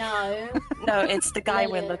 No, No, it's the guy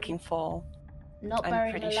we're Lily. looking for. not I'm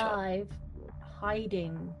buried pretty sure. alive.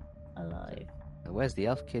 Hiding alive. Where's the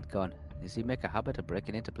elf kid gone? Does he make a habit of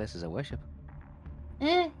breaking into places of worship?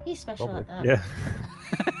 He's special Probably. at that.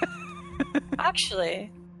 Yeah.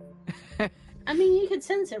 Actually, I mean, you could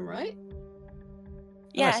sense him, right?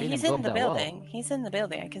 yeah, seen he's him go in up the that wall. building. He's in the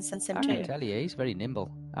building. I can sense him I too. can tell you, he's very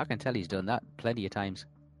nimble. I can tell he's done that plenty of times.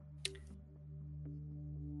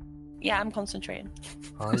 Yeah, I'm concentrating.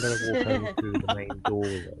 I'm gonna walk over to the main door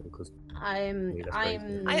though, because I'm. Yeah, that's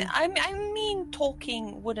crazy. I mean,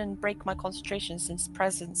 talking wouldn't break my concentration since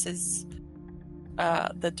presence is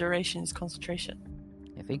the duration is concentration.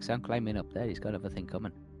 He thinks I'm climbing up there, he's got everything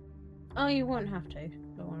coming. Oh, you won't have to.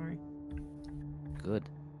 Don't worry. Good.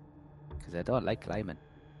 Because I don't like climbing.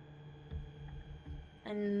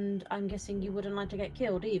 And I'm guessing you wouldn't like to get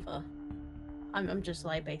killed either. I'm just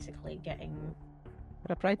like basically getting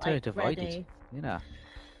But I tried to like avoid ready. it. You know.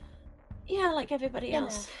 Yeah, like everybody Yeah.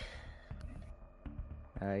 else.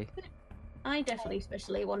 Aye. I definitely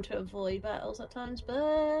especially want to avoid battles at times,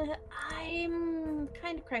 but I'm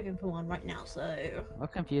kind of craving for one right now, so...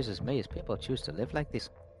 What confuses me is people choose to live like this.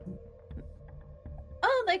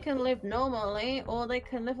 Oh, they can live normally, or they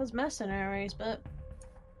can live as mercenaries, but...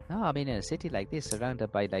 No, I mean in a city like this,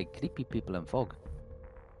 surrounded by like creepy people and fog.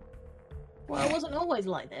 Well, it wasn't always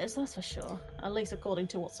like this, that's for sure. At least according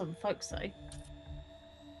to what some folks say.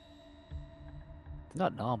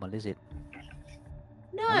 Not normal, is it?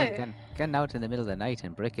 No! I mean, getting out in the middle of the night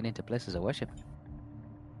and breaking into places of worship.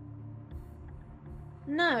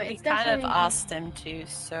 No, We it's kind definitely... of asked him to,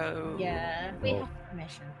 so Yeah, we Well- have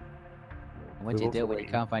permission. And what do We're you do also when you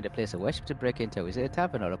waiting. can't find a place of worship to break into? Is it a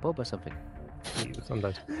tavern or a pub or something?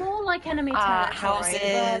 Sometimes More like enemy territory, houses.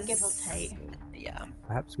 but give or take. Yeah.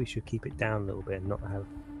 perhaps we should keep it down a little bit and not have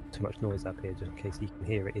too much noise up here, just in case you can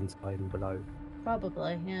hear it inside and below.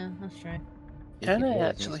 Probably, yeah, that's true. Can I Yeah,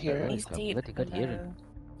 actually it's hear got it? He's deep Bloody good hearing. below.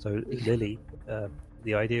 So Lily,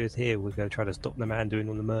 the idea is here we're going to try to stop the man doing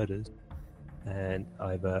all the murders, and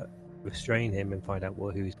either restrain him and find out who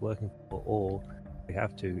he's working for, or we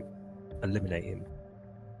have to eliminate him.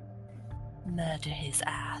 Murder his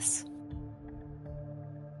ass.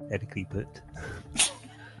 Ethically put.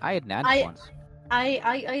 I had an aunt I- once.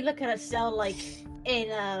 I look at Estelle like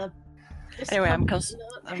in a... Anyway, I'm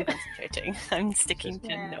discomfort. concentrating. I'm sticking to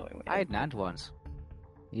Yeah. knowing. I had an aunt once.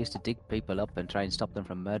 He used to dig people up and try and stop them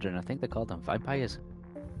from murdering. I think they called them vampires.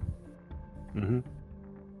 Mm-hmm.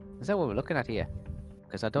 Is that what we're looking at here?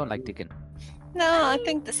 Because I don't like digging. No, I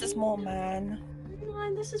think this is more man.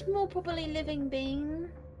 No, this is more probably living being.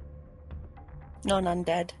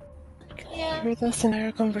 Non-undead. Yeah. Hear this in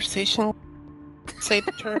our conversation? Say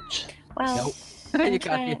the church. Well, you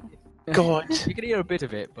can't hear. God. You can hear a bit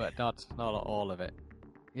of it, but not all of it.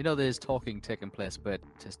 You know, there's talking taking place, but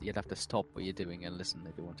just you'd have to stop what you're doing and listen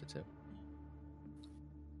if you wanted to.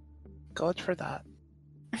 God for that.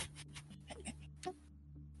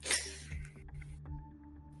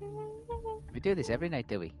 We do this every night,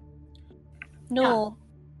 do we? no.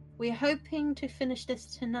 We're hoping to finish this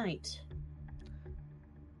tonight.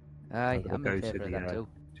 Aye, gonna I'm go in to favour of the, that too.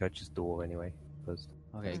 Church's door anyway, because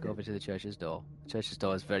Okay, go over to the church's door. The church's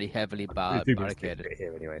door is very heavily we've been barricaded.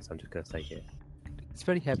 here anyway, so I'm just going to stay here. It's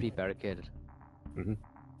very heavily barricaded. Do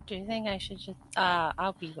you think I should just...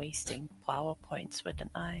 I'll be wasting power points,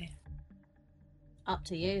 wouldn't I? Up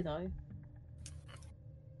to you, though.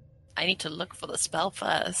 I need to look for the spell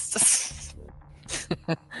first.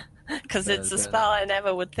 Because Well it's a done. spell I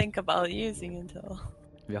never would think about using until...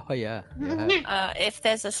 Oh yeah, yeah. if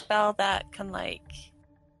there's a spell that can,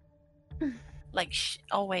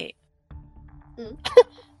 oh, wait.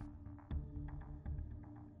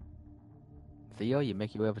 Theo, you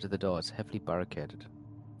make your way over to the door. It's heavily barricaded.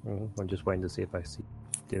 I'm just waiting to see if I see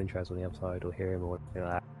Dylan Traz on the outside or hear him or anything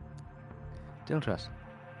like that. Dylan Truss.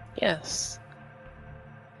 Yes.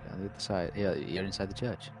 On the other side. Yeah, you're inside the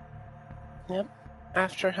church. Yep.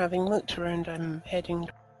 After having looked around, I'm heading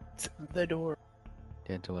towards the door.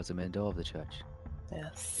 Then towards the main door of the church. It's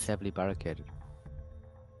Yes. heavily barricaded.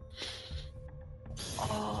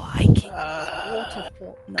 Oh, I can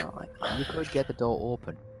waterfall. No, I can't. You could get the door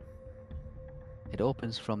open. It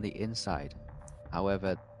opens from the inside.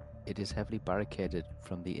 However, it is heavily barricaded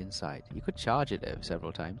from the inside. You could charge it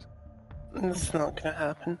several times. It's not going to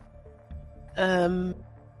happen.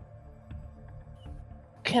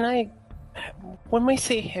 Can I... When we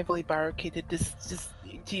say heavily barricaded,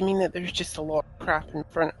 do you mean that there's just a lot of crap in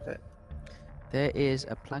front of it? There is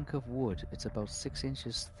a plank of wood. It's about 6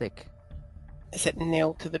 inches thick. Is it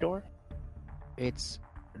nailed to the door? It's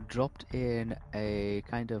dropped in a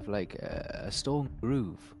kind of like a stone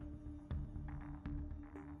groove.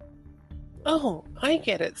 Oh, I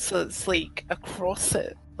get it. So it's like across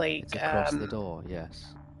it. Like, It's across the door,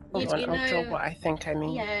 yes. Hold on, I'll draw what I think I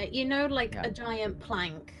mean. Yeah, like Yeah. a giant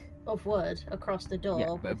plank of wood across the door.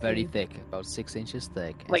 Yeah, but with very the- thick, about 6 inches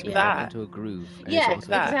thick. and Like it's that? dropped into a groove. and Yeah, it's also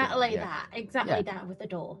that. exactly yeah. that. Exactly Yeah. that with the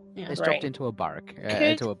door. Yeah. It's Right. dropped into a barrack.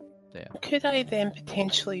 Could I then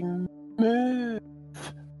potentially move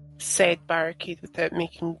said barricade without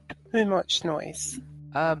making too much noise?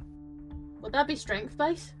 Would that be strength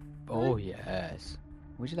based? Oh yes.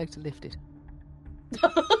 Would you like to lift it?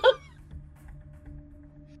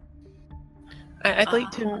 I'd like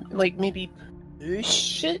to, like, maybe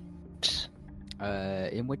push it.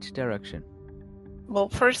 In which direction? Well,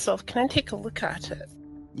 first off, can I take a look at it?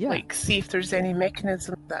 Yeah. Like, see if there's any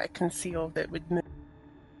mechanism that I can see of that would move.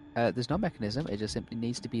 There's no mechanism. It just simply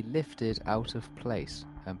needs to be lifted out of place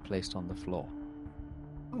and placed on the floor.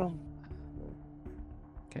 Oh.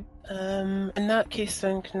 Okay. In that case,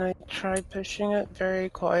 then, can I try pushing it very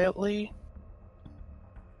quietly?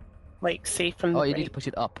 Like, say from the Oh, you right. need to push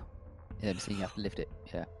it up. Yeah, so you have to lift it.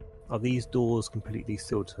 Yeah. Are these doors completely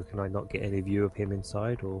sealed, so can I not get any view of him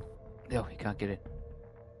inside, or No, you can't get in.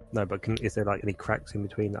 no? But is there like any cracks in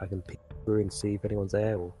between that I can peek through and see if anyone's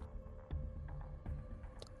there? Or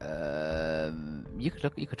You could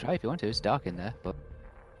look. You could try if you want to. It's dark in there, but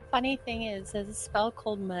Funny thing is, there's a spell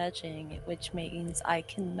called merging, which means I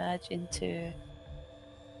can merge into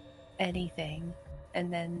anything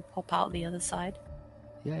and then pop out the other side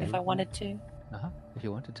yeah. if I wanted to. If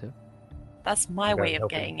you wanted to. That's my Go way and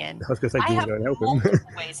of help him. getting in. I was going to say, I can you have go and help him? multiple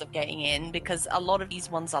ways of getting in because a lot of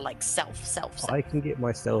these ones are like self. I can get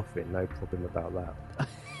myself in, no problem about that.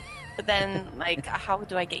 But then, like, how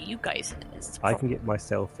do I get you guys in? Is the I problem. can get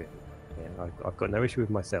myself in. Yeah, I've got no issue with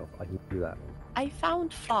myself. I can do that. I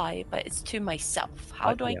found fly, but it's to myself.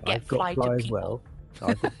 How do I yeah, get I've got fly to as people? well.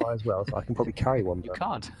 I've got fly as well, so I can probably carry one. You but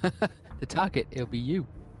can't. The target, it'll be you.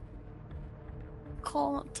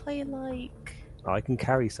 Can't I, like... I can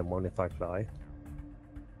carry someone if I fly.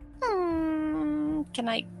 Can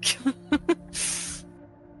I...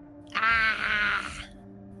 ah!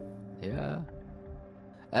 Yeah.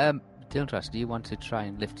 Dylan Trust, do you want to try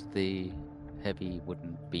and lift the heavy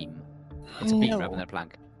wooden beam? It's a beam No. rather than a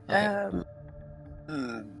plank. Okay.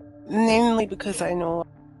 Namely because I know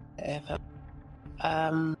if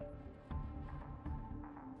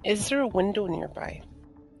is there a window nearby?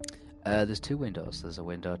 There's two windows. There's a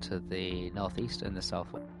window to the northeast and the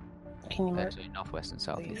southwest. Can you mark? Sorry, northwest and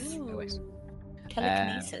southeast. Ooh. West.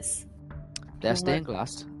 Telekinesis. They're Can you stained mark-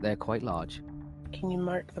 glass. They're quite large. Can you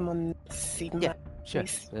mark them on the scene Yeah, map, Sure.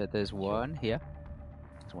 please? There's one here.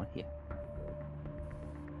 There's one here.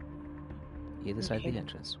 Either side of Okay. the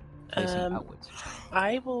entrance, facing Um, outwards.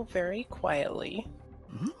 I will very quietly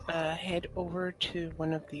Mhm. head over to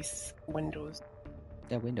one of these windows.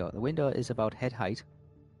 The window is about head height.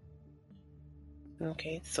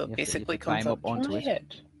 Okay, so You have to- it basically you have to climb comes up up onto to my it.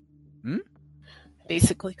 head. Hmm?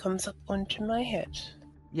 Basically comes up onto my head.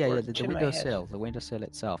 Yeah, Or yeah. The to my windowsill, the windowsill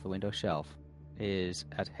itself, the window shelf, is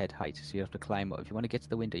at head height. So you have to climb up. If you want to get to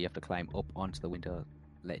the window, you have to climb up onto the window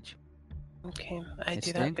ledge. Okay, I It's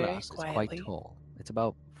do that stained very glass. It's quietly. quite tall. It's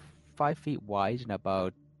about 5 feet wide and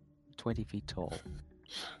about 20 feet tall.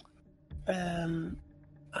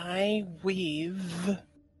 I wave,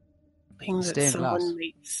 hoping that Stained someone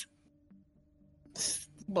glass. might.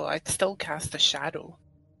 Well, I'd still cast a shadow.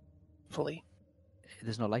 Fully.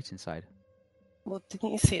 There's no light inside. Well,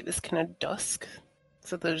 didn't you say it was kind of dusk?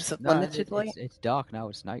 So there's a No, limited light. it's dark now.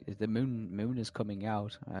 It's night. The moon is coming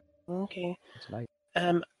out. Okay. It's light.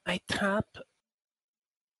 I tap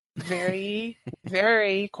very,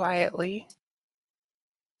 very quietly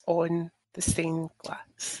on the stained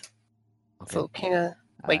glass. Okay. So kind of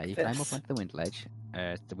like you climb up this. onto the wind ledge.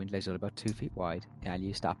 The wind ledge is about 2 feet wide, and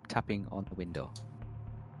you start tapping on the window.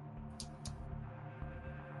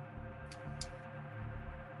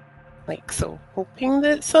 Like so, hoping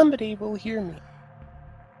that somebody will hear me.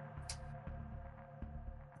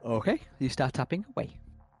 Okay, you start tapping away.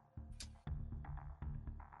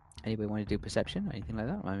 Anybody want to do perception or anything like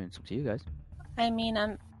that? I mean, it's up to you guys. I mean,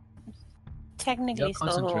 I'm technically You're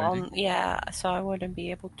still on. concentrating. Yeah, so I wouldn't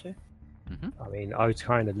be able to. I mean, I was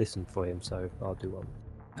trying to listen for him, so I'll do one.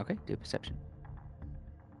 Okay, do perception.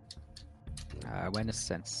 Awareness,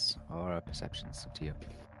 sense, or perception. It's up to you.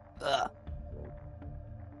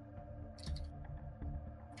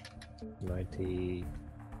 98.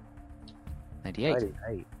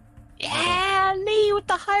 98. Yeah, Lee with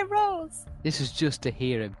the high rolls. This is just to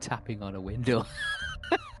hear him tapping on a window.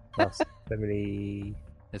 Plus 70.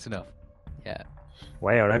 That's enough. Yeah.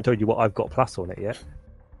 Wait, I haven't told you what I've got plus on it yet.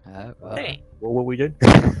 Well, Hey, What were we doing?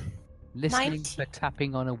 listening 90. for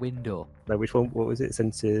tapping on a window. No, which one? What was it?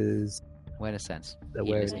 Senses. Awareness, sense.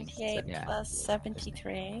 Awareness. 98 Yeah. plus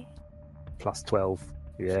 73. Plus 12.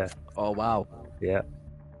 Yeah. Oh wow. Yeah.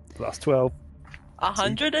 Plus 12.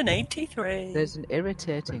 183. There's an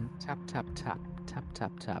irritating tap tap tap tap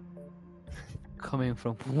tap tap coming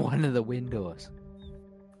from one of the windows.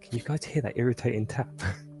 Can you guys hear that irritating tap?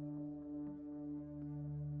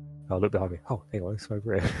 Oh, look behind me. Oh, hang on, it's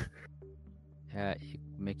over here. You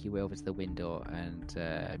make your way over to the window, and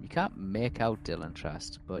you can't make out Dylan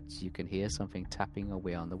Trust, but you can hear something tapping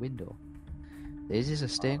away on the window. This is a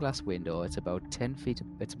stained glass window. It's about 10 feet.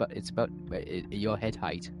 It's about your head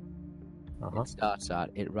height. Uh-huh. It starts out.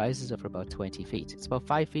 It rises up for about 20 feet. It's about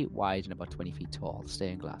 5 feet wide and about 20 feet tall.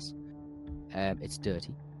 Stained glass. It's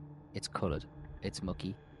dirty. It's coloured. It's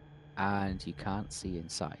mucky, and you can't see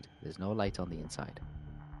inside. There's no light on the inside.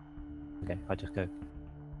 Okay, I just go.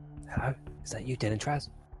 Hello? Is that you, Dylan Traz?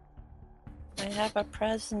 I have a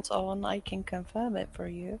presence on. I can confirm it for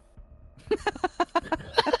you.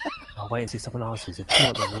 I'll wait and see someone answers. If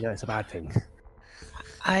not, then you know it's a bad thing.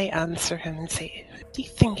 I answer him and say, "Who do you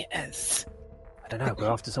think it is? I don't know, we're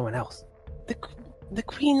after someone else. The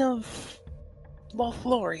Queen of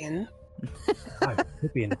Lothlorien? Oh,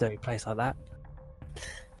 could be in a dirty place like that.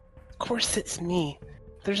 Of course it's me.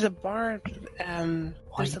 There's a bar, Why are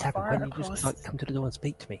there's you a tapping? bar When you just across... come to the door and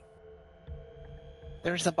speak to me?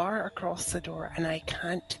 There's a bar across the door and I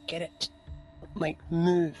can't get it,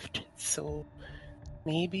 moved. So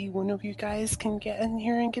maybe one of you guys can get in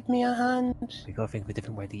here and give me a hand? We gotta think of a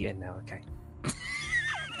different way to get in now, okay?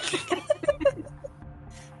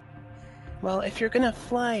 Well, if you're gonna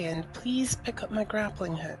fly in, please pick up my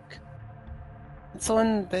grappling hook. It's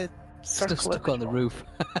on the circle Still stuck on the roof.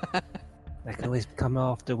 They can always come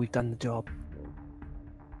after we've done the job.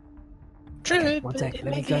 True, Okay, one but sec, it let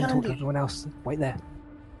may me be go and talk to handy. everyone else. Wait there.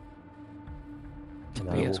 And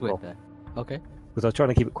I Yes, walk with off. that. Okay. Because I was trying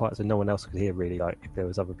to keep it quiet so no one else could hear, really, like if there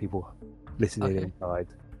was other people listening Okay. inside.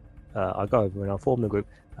 I go over and I form the group.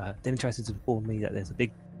 Dylan tries to inform me that there's a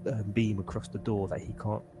big beam across the door that he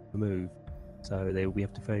can't remove, so we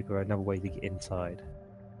have to figure out another way to get inside.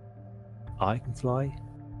 I can fly.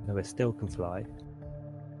 Noah still can fly.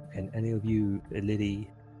 Can any of you, Liddy,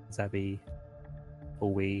 Zabby,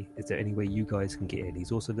 or is there any way you guys can get in?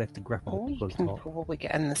 He's also left a grapple Oh, hook you on can top. probably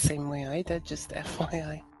get in the same way I did, just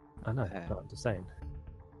FYI. I know, but I'm just saying.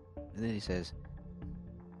 And then he says,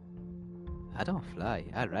 I don't fly,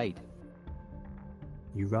 I ride.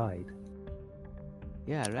 You ride.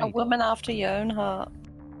 Yeah, I A ride. woman after your own heart.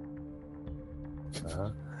 Uh-huh.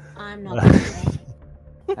 I'm not that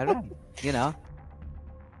I ride. You know.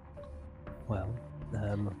 Well,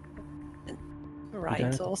 Right,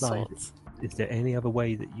 have to all fly. sorts. is there any other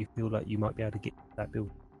way that you feel like you might be able to get to that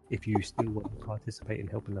building if you still want to participate in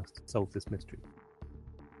helping us to solve this mystery?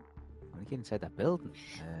 When you get inside that building,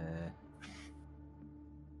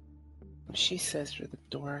 She says through the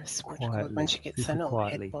door, I swear to God, Quietly, when she gets super in, I'll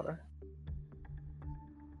quietly. headbutt her.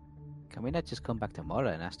 can we not just come back tomorrow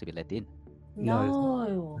and ask to be let in? No, it's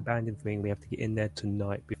No. Abandoned thing. We have to get in there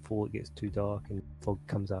tonight before it gets too dark and fog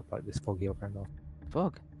comes up, like this foggy around off.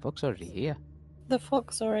 Fog's already here. The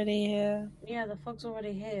fog's already here, Yeah, the fog's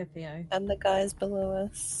already here, Theo. and the guys below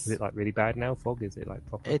us. Is it like really bad now? Fog? Is it like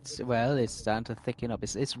proper? It's starting to thicken up.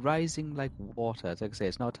 It's rising like water. It's like I say,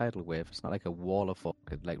 it's not a tidal wave. It's not like a wall of fog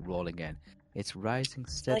like rolling in. It's rising Like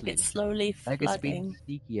steadily. it's slowly Like it's being flooding.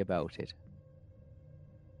 sneaky about it.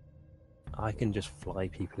 I can just fly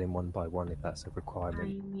people in one by one if that's a I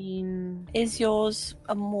requirement. mean, Is yours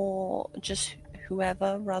a more just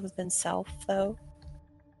whoever rather than self, though?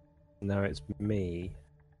 No, it's me,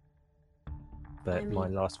 but I mean-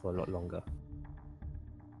 mine lasts for a lot longer.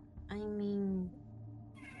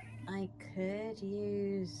 I could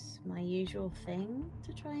use my usual thing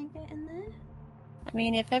to try and get in there. I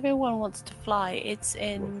mean, if everyone wants to fly, it's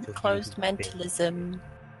in What's your closed usual thing? mentalism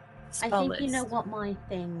I spell think you know list. what my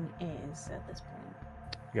thing is at this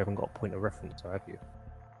point. You haven't got a point of reference, or have you?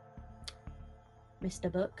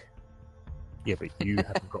 Mr. Book. Yeah, but you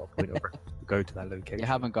haven't got a point of reference to go to that location. You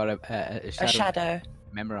haven't got a A shadow shadow.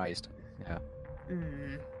 memorized. Yeah.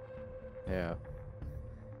 Yeah.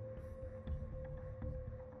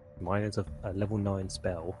 Mine is a level 9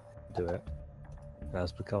 spell. Do it.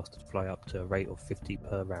 Allows the caster to fly up to a rate of 50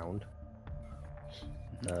 per round.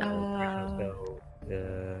 Spell,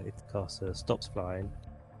 if the caster stops flying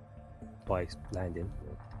by landing,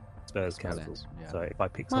 spells cancel. lands, yeah. So if I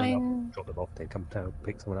pick someone up, drop them off, then come down,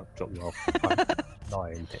 pick someone up, drop them off. I'm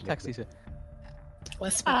lying, technically. Taxi, sir.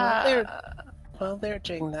 Whisper, while they're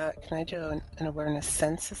doing that, can I do an awareness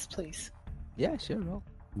census, please? Yeah, sure. Roll.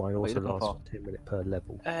 Mine What are also you looking lasts 10 minutes per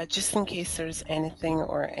level. Just in case there's anything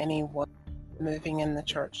or anyone moving in the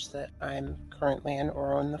church that I'm currently in,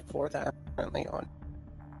 or on the floor that I'm currently on.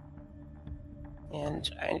 And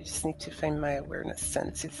I just need to find my awareness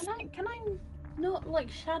senses. Can I not like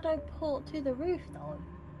shadow port to the roof though?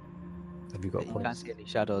 Have you got You can't points? see any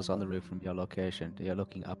shadows on the roof from your location. You're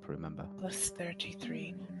looking up, remember? Plus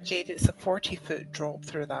 33. Jade, it's a 40-foot drop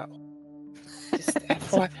through that. Just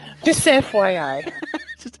FYI. just FYI,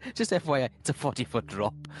 it's a 40-foot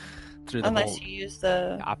drop through the Unless whole you use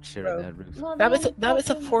the. aperture in the roof. Well, That was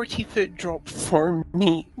the a 40-foot drop for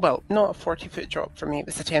me. Well, not a 40-foot drop for me. It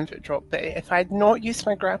was a 10-foot drop. But if I'd not used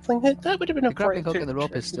my grappling hook, that would have been The a 40-foot grappling hook and the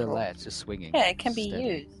rope is still drop. there. It's just swinging. Yeah, it can be Steady.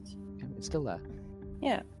 used. It's still there.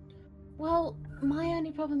 Yeah. Well, my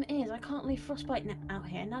only problem is I can't leave Frostbite out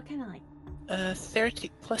here now, can I?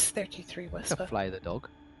 30 plus 33 You can whisper. fly the dog.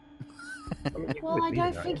 Well, I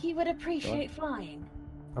don't think he would appreciate flying.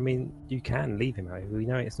 I mean, you can leave him out. We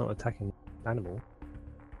know it's not attacking animal.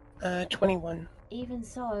 21. Even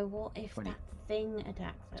so, what if 20. that thing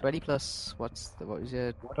attacks it? 20 plus, what was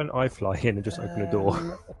your... Why don't I fly in and just open the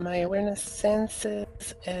door? My awareness senses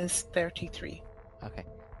is 33. Okay.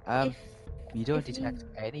 If- You don't if detect you-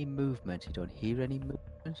 any movement, you don't hear any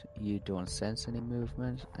movement, you don't sense any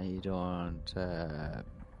movement, and you don't...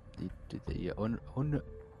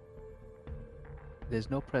 There's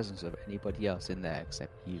no presence of anybody else in there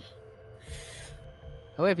except you.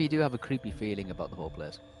 However, you do have a creepy feeling about the whole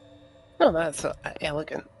place. No, that's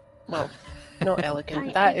elegant. Well, not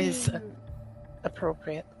elegant. That is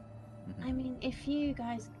appropriate. I mean, if you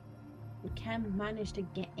guys can manage to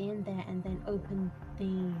get in there and then open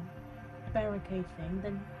the barricade thing,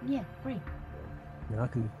 then yeah, great. I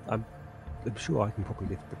mean, I'm sure I can probably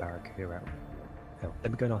lift the barricade out. Hell,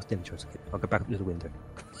 let me go and ask Dinner Choice. I'll go back up to the window.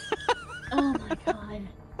 Oh my god.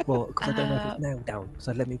 Well, because I don't know if it's nailed down,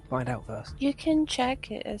 so let me find out first. You can check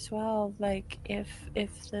it as well, like if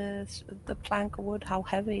the plank of wood, how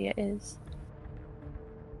heavy it is.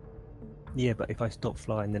 Yeah, but if I stop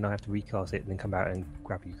flying, then I have to recast it and then come out and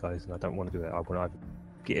grab you guys, and I don't want to do it. I want to either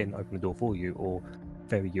get in, open the door for you, or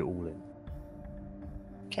ferry you all in.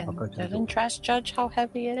 Can I'll go to the Dylan door. Trash judge how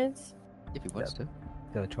heavy it is? If he wants to.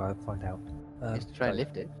 Gonna try and find out. Just try and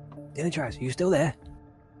lift it. Dinner Trash, are you still there?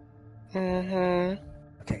 Mm-hmm.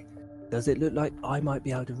 Okay. Does it look like I might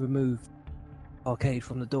be able to remove arcade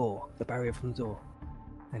from the door, the barrier from the door?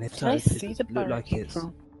 And if Can so, I does see it the look like barricade it's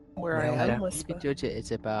from where nailed I down? am, You Whisper? can judge it,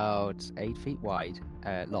 it's about 8 feet wide,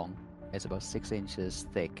 long. It's about 6 inches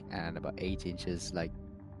thick and about 8 inches,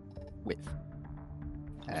 width.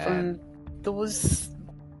 From those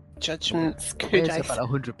judgments, could It's I... about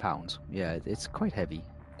 100 pounds. Yeah, it's quite heavy.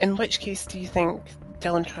 In which case do you think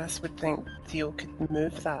Dylan Trask would think Theo could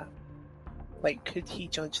move that? Like, could he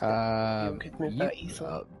judge that Theo could move that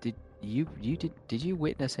easily? Did you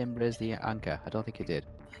witness him raise the anchor? I don't think you did.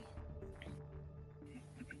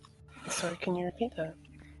 Sorry, can you repeat that?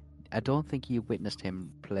 I don't think you witnessed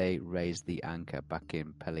him raise the anchor back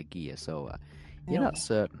in Pelagia, so you're No. not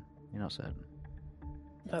certain. You're not certain.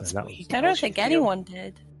 That's that what he was- I don't tells you, think Theo. anyone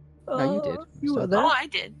did. No, you did. You So were there. Oh, I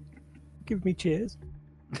did. Give me cheers.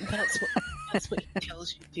 That's what he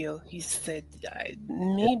tells you, Theo. He said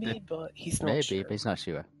maybe, but he's not Maybe, sure. but he's not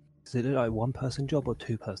sure. Does it look like a one-person job or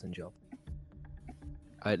two-person job?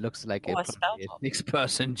 It looks like Oh, a a spell probably a book.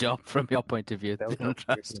 six-person job from your point of view. It looks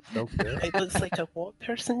like a what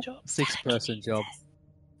person job? Six-person job.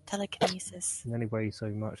 Telekinesis. You only weigh so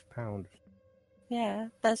much pound. Yeah,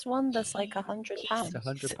 there's one that's like 100 It's pounds.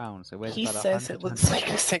 100 pounds. It weighs He about says 100 it looks like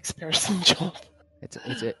a 6-person job.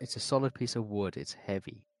 It's a solid piece of wood. It's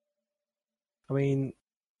heavy. I mean,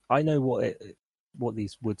 I know what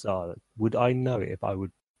these woods are. Would I know it if I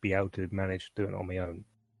would be able to manage to do it on my own?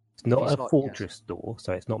 It's not It's a not- fortress door,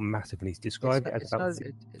 so it's not massively. Describe it as It's about not,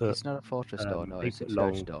 6 foot, it's not a fortress door. No, 8 it's a foot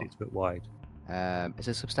long, church door. 6 foot wide. It's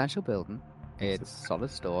a substantial building. It's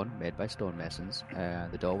solid stone made by stonemasons.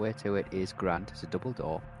 The doorway to it is grand. It's a double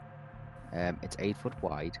door. It's 8 foot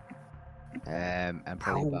wide, and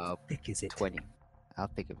probably How about thick is it? 20. How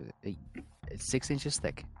thick of it? It's 6 inches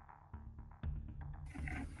thick.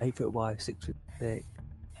 8 foot wide, 6 foot thick.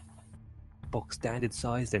 Box standard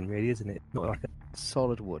size, then, really, isn't it? Not like a.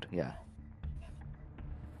 Solid wood, yeah.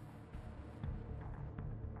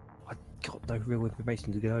 I got no real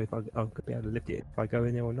information to go if I'm going to be able to lift it if I go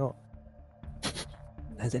in there or not.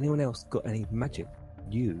 Has anyone else got any magic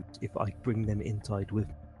used if I bring them inside with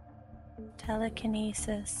me?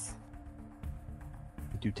 Telekinesis.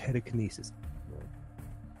 Do telekinesis?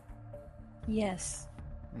 Yes.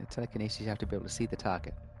 Yeah, telekinesis, you have to be able to see the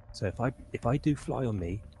target. So if I do fly on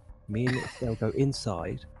me and Estelle go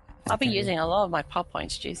inside. I'll be using a lot of my pop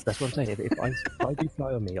points, jeez. That's what I'm saying. If I do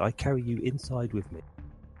fly on me, I carry you inside with me.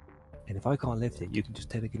 And if I can't lift it, you can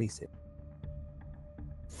just telekinesis it.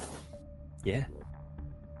 Yeah?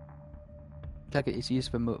 It's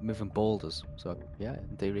used for moving boulders, so yeah,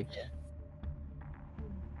 in theory.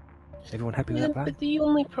 Everyone happy with Yeah, that plan? but the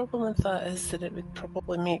only problem with that is that it would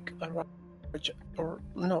probably make a large, or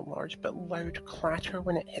not large, but loud clatter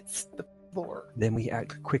when it hits the floor. Then we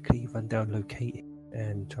act quickly, run down, locate it,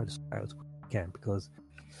 and try to sort it out as quick as we can, because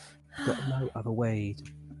we've got no other way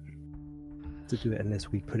to do it unless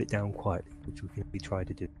we put it down quietly, which we try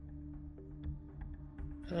to do.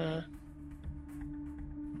 Are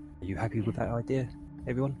you happy with that idea,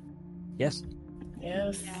 everyone? Yes?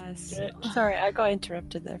 Yes. Yes. Good. Sorry, I got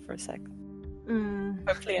interrupted there for a sec.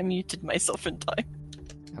 Hopefully I muted myself in time.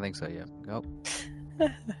 I think so, yeah. Go.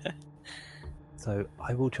 So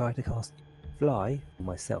I will try to cast Fly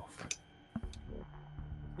myself.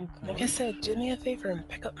 Like I said, do me a favour and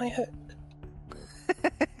pick up my hook.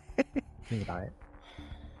 Think about it.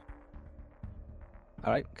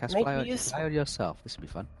 Alright, cast Might fly be useful. on yourself. This will be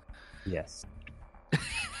fun. Yes.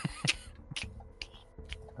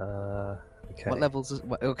 Okay. What levels is...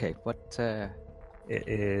 okay, It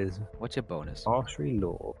is what's your bonus? Mastery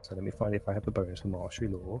Law. So let me find if I have a bonus for Mastery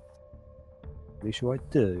Law. Pretty sure I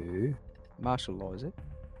do. Martial law, is it?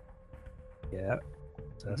 Yeah.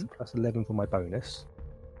 So that's a plus 11 for my bonus.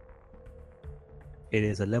 It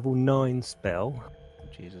is a level 9 spell.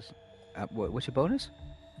 Jesus. What's your bonus?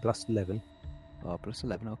 Plus 11. Oh, plus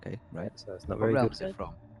 11, okay. Right. So it's not What very realm good. is it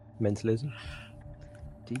from? Mentalism.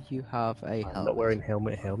 Do you have a I'm helmet? not wearing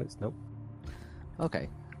helmets. Nope. Okay.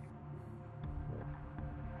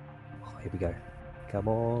 Oh, here we go. Come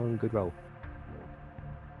on, good roll.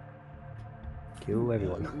 Kill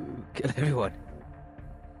everyone. Ooh, kill everyone.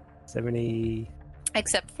 70.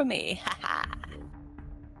 Except for me. Haha.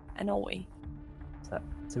 Annoy. What's that?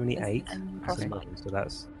 78. And crossbow. So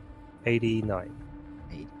that's 89.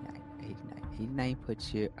 89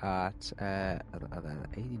 puts you at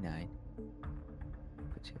 89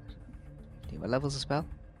 puts you at... What level's the spell?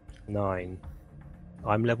 9.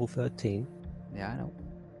 I'm level 13. Yeah, I know.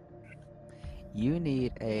 You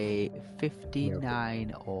need a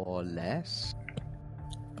 59 or less.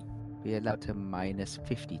 Be allowed to minus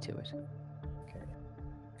 50 to it. Okay.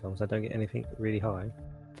 As long as I don't get anything really high.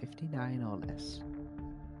 59 or less.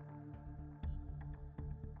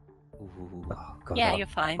 Ooh. Oh, God, Yeah, you're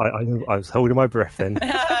fine. I was holding my breath then.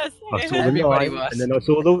 I saw the Everybody 9, was. and then I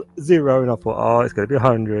saw the 0, and I thought, oh, it's going to be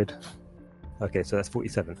 100. Okay, so that's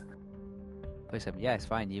 47. 47. Yeah, it's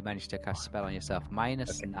fine. You managed to cast a spell on yourself.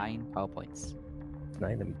 Minus 9 power points.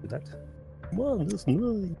 9, let me do that. Come on, that's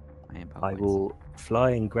 9. 9 power I points. will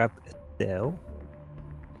fly and grab Estelle.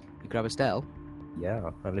 You grab Estelle. Yeah,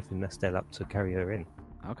 I'm lifting Estelle up to carry her in.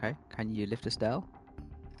 Okay. Can you lift Estelle?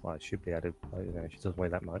 Well, I should be able to. I don't know, she doesn't weigh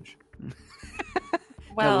that much.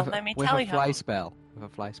 Well, No, with, let me with tell a you fly how. spell. With a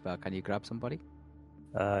fly spell, can you grab somebody?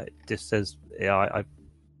 It just says, yeah,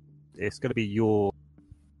 it's going to be your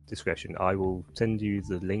discretion. I will send you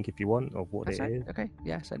the link if you want of what That's it right. is. Okay.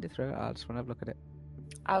 Yeah, send it through. I just want to have a look at it.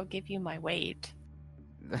 I'll give you my weight.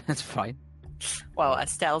 That's fine. Well,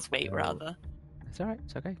 Estelle's weight, Oh. rather. It's all right.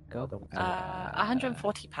 It's okay. Go.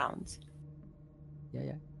 140 pounds. Yeah,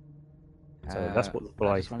 yeah. So that's what the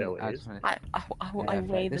fly spell is. I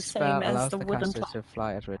weigh the same as the wooden caster block. to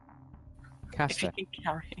fly at a If caster. you can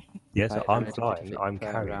carry. Yes, Fly I'm 150 flying. feet I'm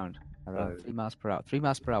per carrying. round. Around So- 3 miles per hour. 3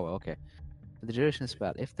 miles per hour. Okay. For the duration of the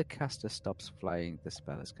spell, if the caster stops flying, the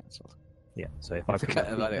spell is cancelled. Yeah, so if I If the, put my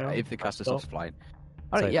feet down, if the I caster stop. stops flying.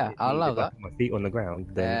 So Alright, yeah, if I'll allow if I that. put my feet on the ground,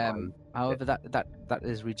 then However, that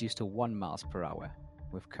is reduced to 1 miles per hour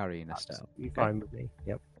with carrying I'm Estelle. absolutely fine with me.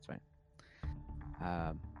 Yep. That's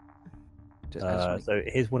right. Just, I just wanna- So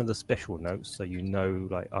here's one of the special notes, so you know,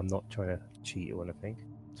 like I'm not trying to cheat or anything.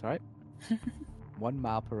 it's alright. 1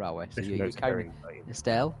 mile per hour. So Special you notes carry carrying, like,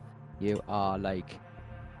 Estelle. You are like,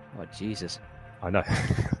 oh Jesus! I know.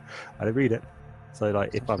 I didn't read it. So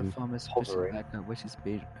like if Such I'm performance special hovering- icon, which is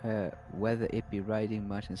whether it be riding,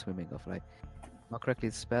 marching, swimming, or flying. More correctly,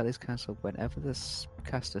 the spell is cancelled whenever the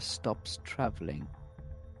caster stops traveling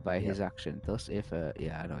by his action. Thus, if I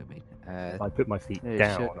know what you mean. If I put my feet It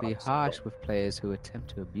down, should be I'm harsh stopped. with players who attempt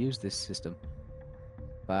to abuse this system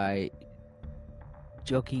by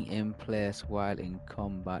jogging in place while in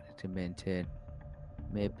combat to maintain.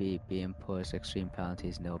 Maybe be imposed extreme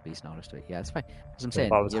penalties. No beast knowledge to it. Yeah, that's fine. As I'm So saying,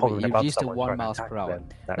 if I was hovering you're above used to someone 1 trying to miles attack per hour. them,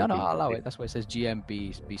 that No, would be I'll allow a it. bit- That's why it says GM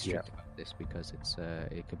be strict about this because it's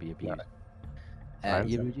it can be abused. I You're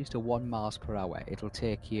understand. reduced to 1 miles per hour. It'll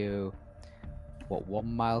take you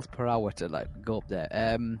 1 miles per hour to go up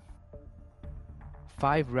there.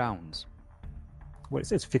 5 rounds. Well, it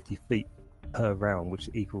says 50 feet per round, which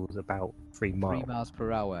equals about 3 miles. 3 miles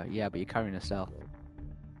per hour. Yeah, but you're carrying a cell.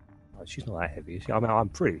 Oh, she's not that heavy, is she? I mean, I'm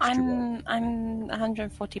pretty strong. I'm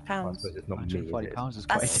 140 I pounds. suppose it's not me. 140 Is it? pounds is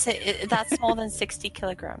quite. That's more than 60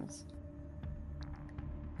 kilograms.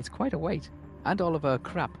 It's quite a weight, and all of her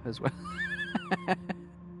crap as well.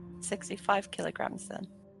 65 kilograms then.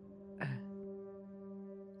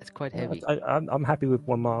 It's quite heavy. I'm happy with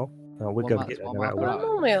 1 mile. We're 1 going mile- to get there 1 no mile matter per what. I'm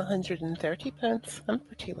only 130 pounds. I'm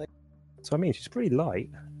pretty light. So I mean, she's pretty light.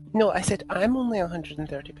 No, I said I'm only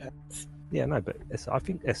 130 pounds. Yeah, no, but I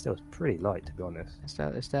think Estelle's pretty light, to be honest.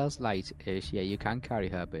 Estelle's light-ish. Yeah, you can carry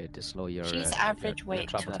her, but to slow your. She's your average weight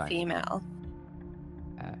travel to a time. female.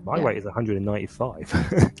 My yeah. weight is 195.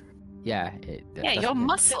 Yeah. Yeah, that's your it.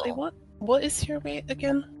 muscle. What is your weight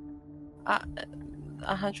again?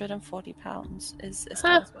 140 pounds is Ah,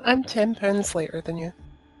 Estelle's weight. I'm 10 pounds lighter than you.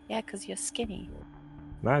 Yeah, because you're skinny.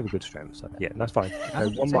 I have a good strength, so yeah, that's fine. Ah,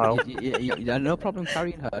 1 so mile. you have no problem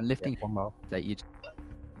carrying her and lifting. 1 mile. That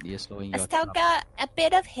you're slowing your. Estelle travel. got a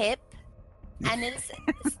bit of hip and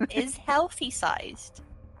is healthy sized.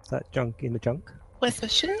 Is that junk in the junk? Whisper,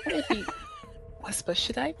 shouldn't I be... Whisper,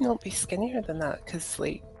 should I not be skinnier than that? Because,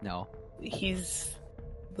 like, No. he's...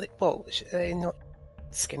 Like, well, should I not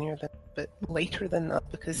skinnier than... But lighter than that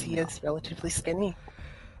because he is relatively skinny.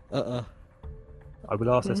 I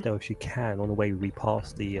will ask Estelle if she can, on the way we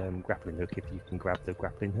pass the grappling hook, if you can grab the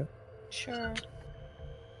grappling hook. Sure.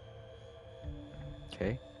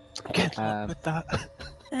 Okay. Good luck with that.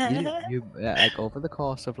 You like over the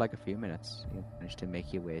course of like a few minutes, you manage to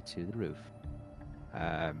make your way to the roof.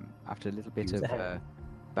 After a little bit Use of the hand.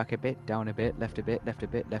 back a bit, down a bit, left a bit, left a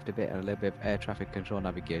bit, left a bit, and a little bit of air traffic control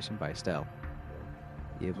navigation by Estelle,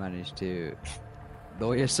 you manage to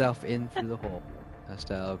lower yourself in through the hole.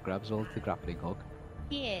 Estelle grabs hold of the grappling hook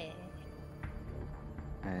Yeah.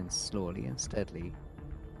 and slowly and steadily,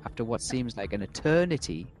 after what seems like an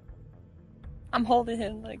eternity, I'm holding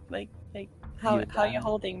him like how You how you land.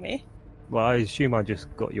 holding me? Well, I assume I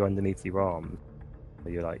just got you underneath your arms. So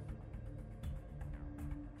you're like...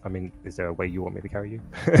 I mean, is there a way you want me to carry you?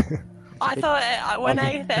 I thought when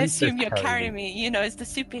I princess assume you're carry carrying me. me, it's the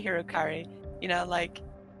superhero carry. Like,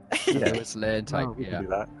 Yeah. Lewis Lane type. No, we can Yeah. do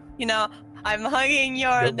that. I'm hugging your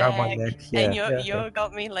You're around my neck, neck. and Yeah, you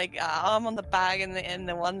got me like arm on the back and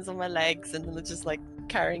the ones on my legs, and they're just like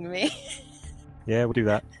carrying me. Yeah, we'll do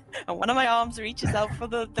that. And one of my arms reaches out for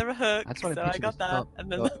the hook, That's what so I I pictured. got that.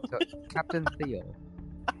 And then So Captain Theo,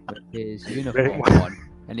 with his uniform on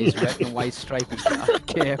and his red and white striped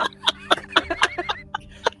cape.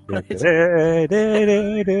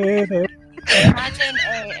 imagine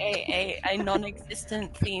a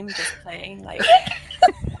non-existent theme just playing like.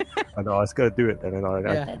 I know, I was going to do it then, and I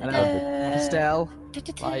Yeah, and Estelle,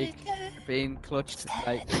 like, being clutched,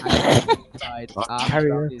 like, side, carry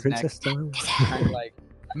her, Princess style. and like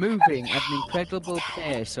moving at an incredible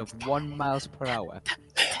pace of 1 miles per hour.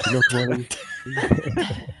 Do not worry.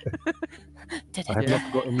 I have not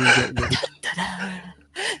forgotten you yet.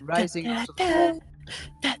 Rising up to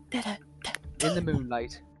the in the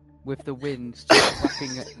moonlight, with the wind just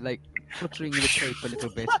flapping, like fluttering the cape a little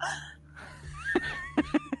bit.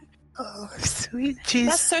 Oh, sweet That's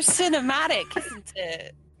Jesus. so cinematic, isn't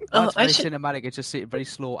it? Oh, Oh, it's I very should- cinematic. It's just a very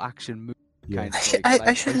slow action move. Yeah. Kind of I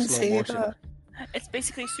very shouldn't slow say motion. that. It's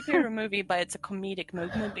basically a superhero movie, but it's a comedic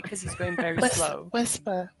movement because he's going very slow.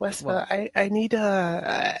 Whisper. What? I need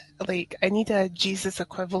a I need a Jesus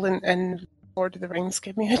equivalent in Lord of the Rings.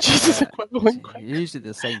 Give me a Jesus equivalent. Quick. Usually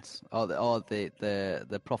the saints or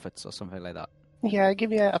the prophets or something like that. Yeah, give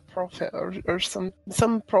me a prophet or some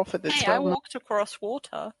prophet that's Hey, I well. walked across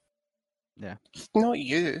water. Not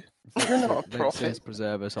you. You're not a Like prophet. saints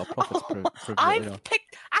preservers or prophets. I've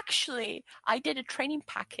picked. Actually, I did a training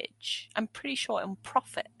package. I'm pretty sure I'm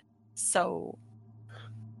prophet. So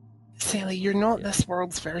Sally, you're not Yeah. this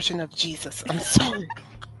world's version of Jesus. I'm sorry.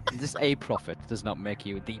 This a prophet does not make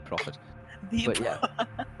you the prophet. But yeah.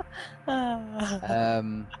 Ah.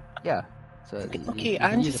 Yeah. So Okay, you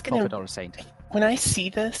I'm can use just a gonna- prophet or a saint. when I see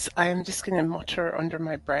this, I'm just going to mutter under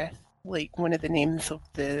my breath, like one of the names of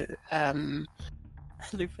the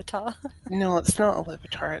Luvatar. No, it's not a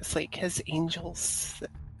Luvatar. It's like his angels.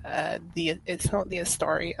 It's not the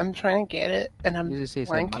Astari. I'm trying to get it, and I'm You just say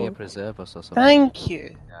some Maya blanking. Preservus or something. Thank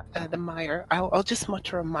you. Yeah. The Meyer. I'll just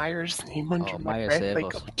mutter a Meyer's name under my Maya breath, Savos.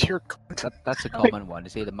 like, oh dear God. That's a common one.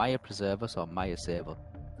 It's either Maya Preservus or Maya Saber.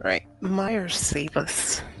 Right, Meyer save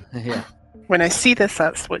us. Yeah, When I see this,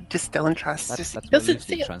 that's what just Dylan trusts. that's He what doesn't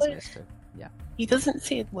usually say it loudly. translates to. Yeah. He doesn't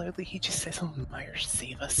say it loudly. He just says, "Oh, Meyer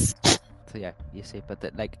save us." So yeah, you see, but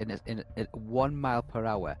like in 1 mile per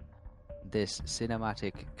hour, this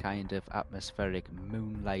cinematic kind of atmospheric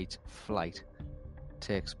moonlight flight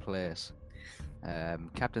takes place.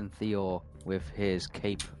 Captain Theo, with his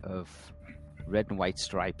cape of red and white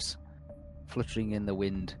stripes, fluttering in the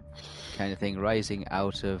wind, kind of thing, rising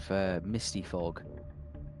out of misty fog,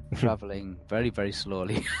 traveling very, very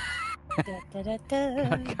slowly.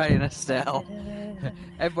 Carrying Estelle.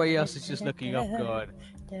 Everybody else is just looking up, going,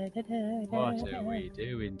 "What are we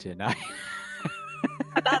doing tonight?"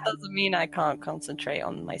 That doesn't mean I can't concentrate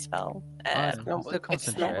on my spell. No, Still it's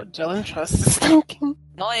concentrate. not what Dylan trusts is thinking.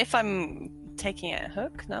 Not if I'm taking a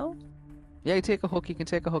hook, no? Yeah, you take a hook. You can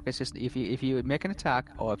take a hook. It's just if you make an attack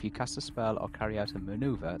or if you cast a spell or carry out a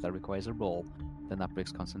maneuver that requires a roll, then that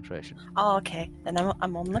breaks concentration. Oh, okay. Then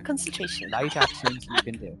I'm on the concentration. Light actions you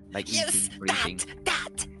can do, like Yes, eating, breathing.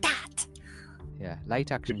 that. Yeah,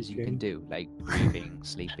 light actions you can do, like breathing,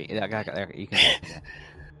 sleeping. You can.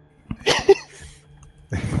 Yeah.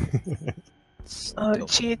 Stop.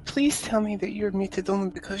 Jade, please tell me that you're muted only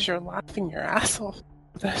because you're laughing your ass off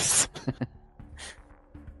at this.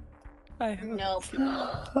 I hope.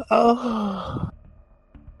 No. Oh.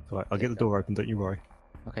 Right, I'll get the door open, don't you worry.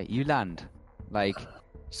 Okay, you land, like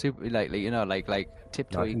super, like you know, like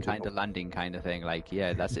tiptoeing can kind of landing kind of thing. Like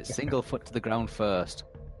yeah, that's it. Single foot to the ground first,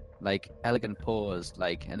 like elegant pose,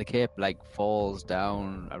 like, and the cape like falls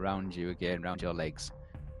down around you again, around your legs.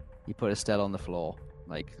 You put Estelle on the floor,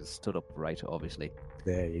 like stood upright, obviously.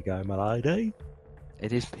 There you go, my lady.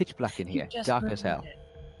 It is pitch black in here, just dark as hell.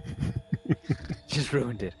 Just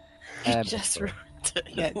ruined it. You just ruined it.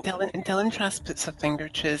 Yeah, Dylan Trask puts a finger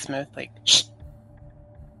to his mouth like, shh.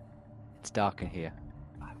 It's dark in here.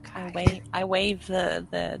 I wave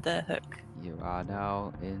the hook. You are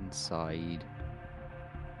now inside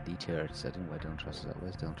the church. I don't know why Don't Trust is that.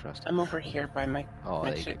 Where's Don't Trust? I'm over here by my Oh,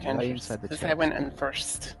 there you magic go. Right counters, inside the because church. I went in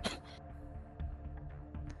first.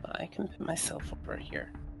 But I can put myself over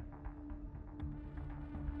here.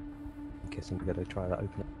 I'm guessing we're going to try that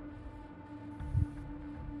open.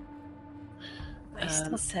 I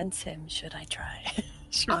still sense him. Should I try?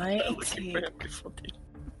 I Looking for him before they-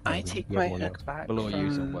 I take Yeah, my one hook else. back Below you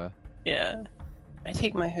from... somewhere. Yeah. I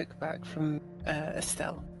take my hook back from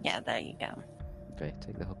Estelle. Yeah, there you go. Okay,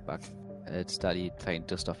 take the hook back. It's starting to clean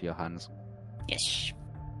dust off your hands. Yes.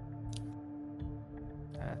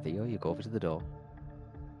 Theo, you go over to the door.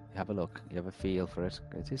 You have a look. You have a feel for it.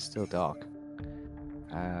 It is still dark.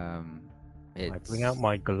 I It's... bring out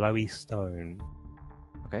my glowy stone.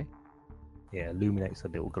 Okay. Yeah, illuminates a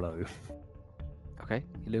little glow. Okay.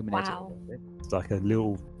 Illuminate Wow. it a little bit. It's like a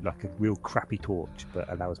real crappy torch,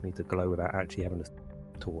 but allows me to glow without actually having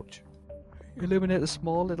a torch. Illuminate a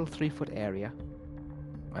small little 3-foot area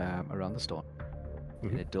around the stone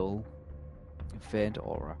in a dull, faint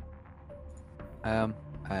aura. And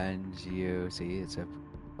you see it's a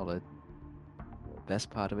solid best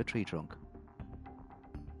part of a tree trunk.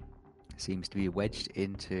 Seems to be wedged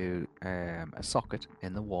into a socket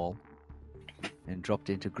in the wall and dropped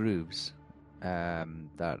into grooves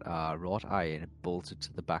that are wrought iron bolted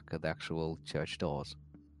to the back of the actual church doors.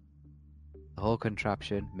 The whole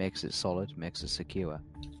contraption makes it solid, makes it secure,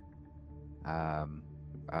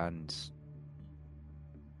 and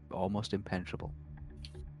almost impenetrable.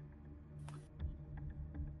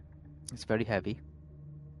 It's very heavy.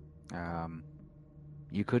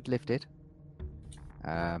 You could lift it.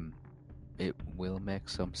 It will make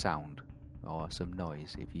some sound or some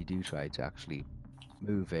noise if you do try to actually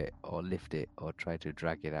move it or lift it or try to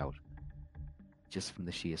drag it out. Just from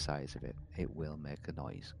the sheer size of it, it will make a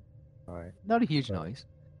noise. Alright. Not a huge Right. noise,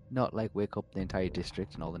 not like wake up the entire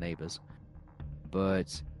district and all the neighbours,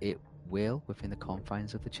 but it will, within the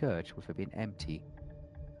confines of the church, with it being empty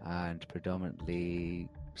and predominantly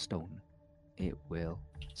stone, it will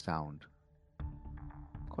sound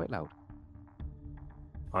quite loud.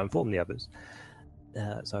 I inform the others.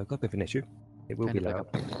 So I've got a bit of an issue. It will Kind be of loud.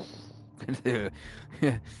 like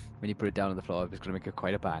when you put it down on the floor, it's going to make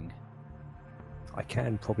quite a bang. I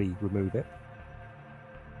can probably remove it.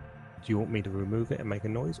 Do you want me to remove it and make a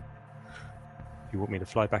noise? Do you want me to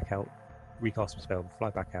fly back out recast the spell, fly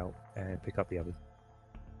back out, and pick up the others.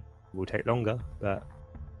 It will take longer, but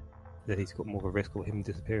then he's got more of a risk of him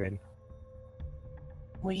disappearing.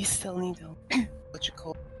 We still need a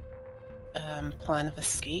logical plan of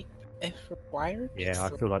escape if required. Yeah, I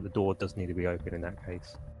so- feel like the door does need to be open in that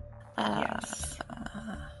case. Yes.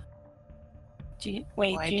 Do you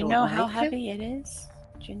I do you don't know how like it. heavy it is?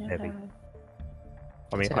 Do you know Heavy. how?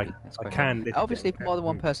 I mean, It's heavy, it's I quite can heavy. lift Obviously, it. if more than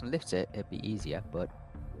one person lifts it, it'd be easier. But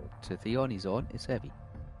to Theoni's own, it's heavy.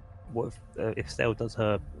 What if Stell does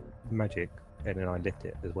her magic and then I lift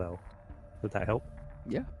it as well? Would that help?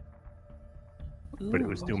 Yeah. But it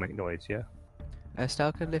would Ooh. still make noise, yeah?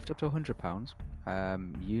 Estelle can lift up to £100.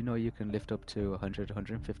 You know you can lift up to 100,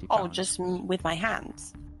 150 Oh, pounds. just with my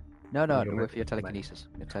hands. No, With your with your magic, telekinesis.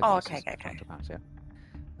 Your Oh, telekinesis okay, is okay. £100,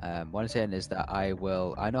 yeah. What I'm saying is that I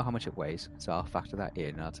know how much it weighs, so I'll factor that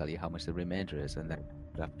in and I'll tell you how much the remainder is, and then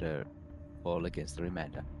you have to roll against the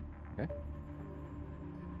remainder.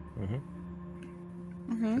 Mm-hmm.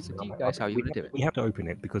 Mm-hmm. It's up to you guys how you want to do it. We have to open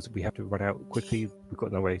it because we have to run out quickly. We've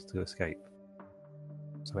got no ways to escape.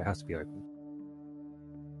 So it has to be open.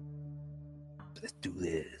 Let's do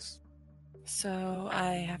this. So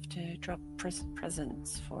I have to drop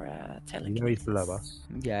presents for a You know telekinesis. he's below us.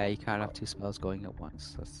 Yeah, you can't have two spells going at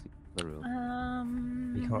once. That's the rule.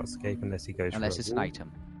 He can't escape unless he goes Unless for a it's an wall.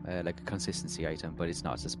 item, like a consistency item, but it's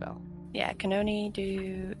not as a spell. Yeah, I can only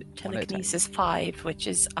do telekinesis 5, which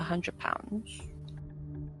is £100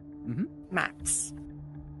 Mhm. max.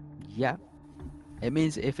 Yeah. It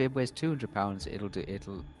means if it weighs £200,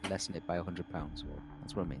 it'll lessen it by £100.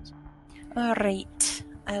 That's what it means. Alright,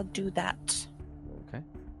 I'll do that. Okay.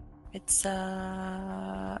 It's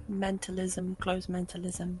mentalism, close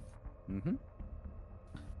mentalism. Mm-hmm.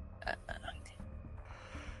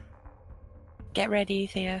 Get ready,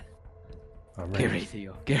 Thea. I'm Get ready. ready,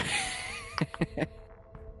 Theo. Get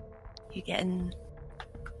You're getting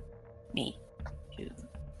me.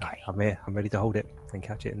 I'm here. I'm ready to hold it and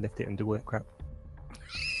catch it and lift it and do all that crap.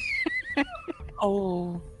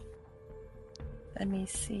 Oh. Let me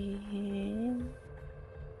see.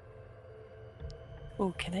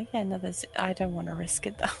 Oh, can I get another? I don't want to risk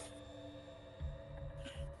it though.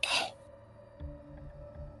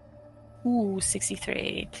 Ooh,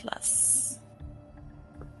 63 plus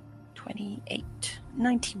 28.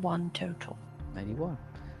 91 total. 91.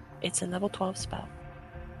 It's a level 12 spell.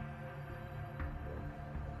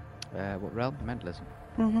 What realm? Mentalism.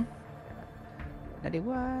 Mm-hmm.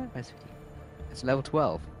 91. Where's 50? It's level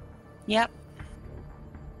 12. Yep.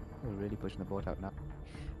 We're really pushing the board out now.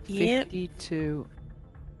 Yep. 52.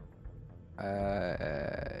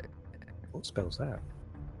 What spell's that?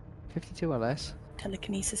 52 or less.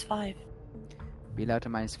 Telekinesis 5. Be allowed to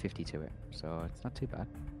minus 50 to it, so it's not too bad.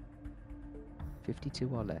 52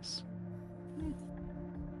 or less.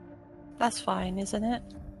 That's fine, isn't it?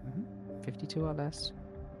 52 or less,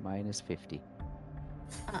 minus 50.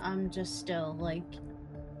 I'm just still like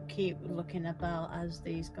keep looking about as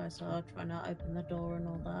these guys are trying to open the door and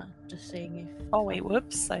all that, just seeing if. Oh wait,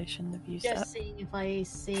 whoops! I shouldn't have used that. Just seeing if I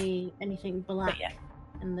see anything black yeah.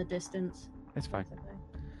 in the distance. That's fine. That's okay.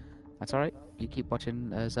 That's alright. You keep watching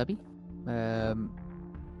Zubby.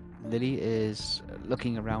 Lily is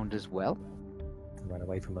looking around as well. I ran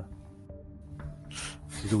away from her.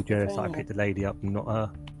 She's all jealous that I picked the lady up and not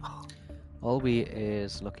her. Olwe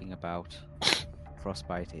is looking about.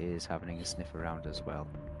 Frostbite is having a sniff around as well.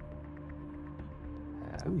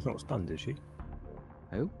 He's not stunned, is she?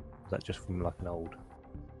 Who? Is that just from like an old?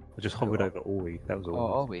 I just hovered over Ori. That was all.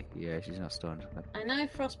 Oh, Olwe. Yeah, she's not stunned. I know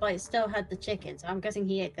Frostbite still had the chicken, so I'm guessing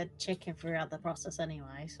he ate the chicken throughout the process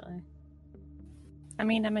anyway. So I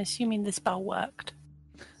mean, I'm assuming the spell worked.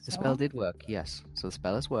 The spell did work, yes. So the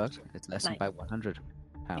spell has worked. It's lessened Nice. by £100.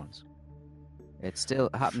 It still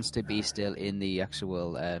happens to be still in the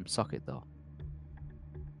actual socket, though.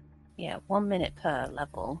 Yeah, 1 minute per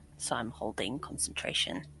level, so I'm holding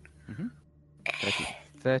concentration.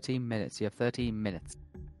 13 minutes. You have 13 minutes.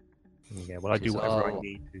 Yeah, well, I do She's whatever I all-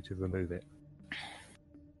 need to remove it.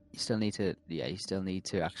 You still need to, you still need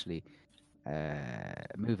to actually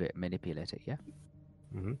move it, manipulate it, yeah?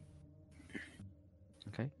 hmm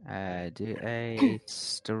Okay. Do a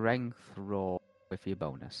strength roll with your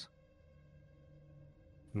bonus.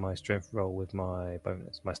 My strength roll with my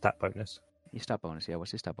bonus, my stat bonus, Your stat bonus, yeah.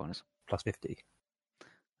 What's your stat bonus? plus 50.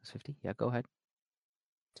 That's 50? Yeah, go ahead.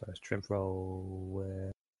 So strength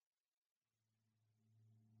roll.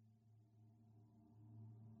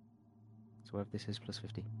 So whatever this is, plus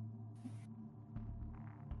 50.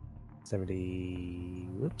 70.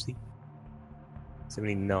 Whoopsie.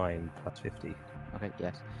 79 plus 50. Okay,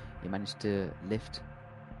 yes. You managed to lift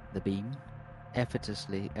the beam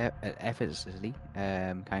effortlessly,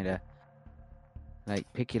 kind of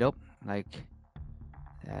like pick it up, like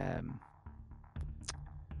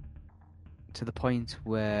to the point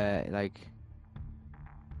where like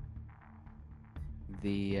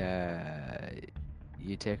you're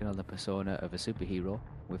taking on the persona of a superhero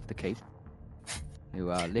with the cape, who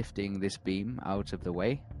are lifting this beam out of the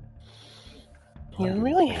way. You're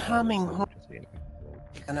really humming.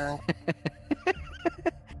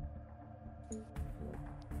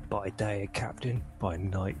 By day a captain, by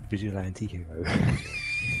night vigilante hero.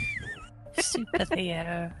 Super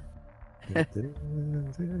Theo.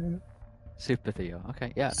 Super Theo.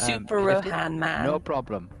 Okay, yeah. Super lift it. Rohan man. No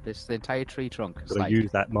problem. This the entire tree trunk. Gotta slide.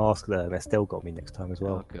 use that mask there, and Estelle got me next time as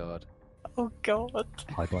well. Oh god. Oh god.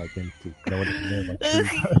 Hide my identity. No one can know my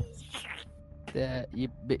true.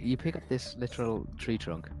 You pick up this literal tree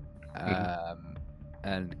trunk,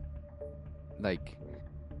 and like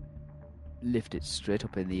lift it straight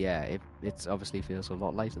up in the air. It obviously feels a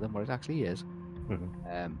lot lighter than what it actually is.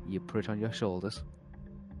 You put it on your shoulders.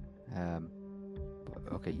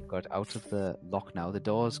 Okay, you've got out of the lock now. The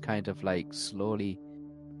doors kind of like slowly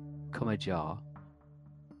come ajar.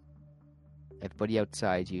 Everybody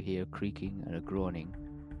outside, you hear creaking and a groaning.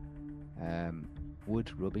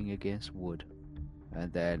 Wood rubbing against wood,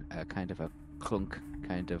 and then a kind of a clunk,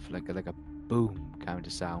 kind of like a boom kind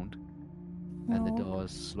of sound, and the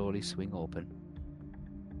doors slowly swing open.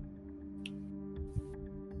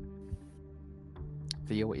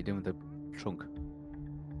 Theo, what are you doing with the trunk?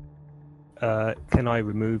 Can I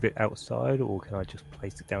remove it outside, or can I just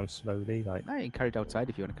place it down slowly? Like, No, you can carry it outside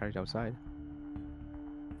if you want to carry it outside.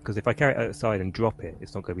 because if I carry it outside and drop it,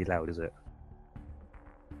 it's not going to be loud, is it?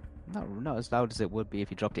 Not as loud as it would be if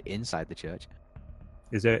you dropped it inside the church.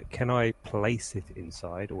 Is there? Can I place it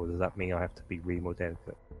inside, or does that mean I have to be really more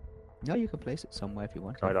delicate? No, you can place it somewhere if you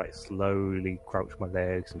want. Can I like slowly crouch my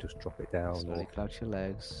legs and just drop it down? Slowly Or crouch your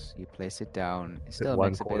legs. You place it down. It still one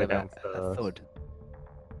makes a bit corner of down a first. thud.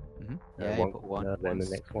 Yeah, one you put corner, then the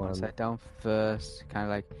next one. side down first. Kind of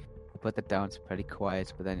like you put that down. It's pretty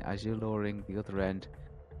quiet, but then as you're lowering the other end,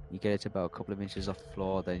 you get it about a couple of inches off the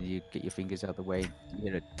floor. Then you get your fingers out of the way. You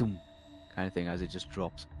hear a doom kind of thing as it just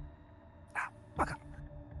drops. Fuck up.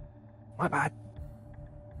 My bad.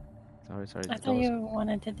 Sorry. I thought you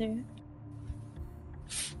wanted to do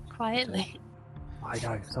quietly. I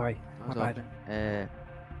know. Sorry. My Doors bad. open.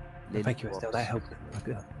 Lily Thank you, Estelle. That helped.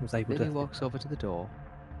 I was able Lily to. walks over to the door,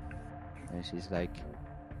 and she's like,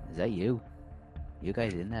 "Is that you? You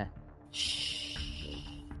guys in there?" Shh.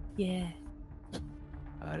 Yeah.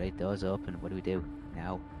 All right, doors open. What do we do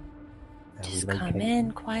now? Now we Just locate- come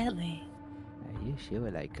in quietly. Are you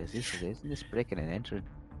sure? Like, cause isn't this breaking and entering?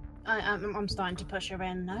 I'm starting to push her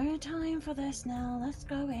in. No time for this now. Let's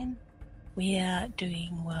go in. We are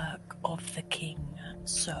doing work of the king,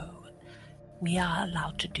 so we are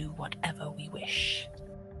allowed to do whatever we wish.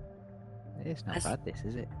 It's not As- bad, this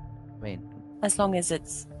is it? I mean, As long as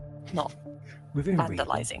it's not Within reason,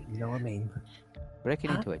 vandalizing. You know what I mean?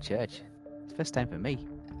 breaking Huh? into a church. It's the first time for me.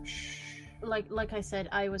 Like I said,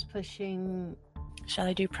 I was pushing. Shall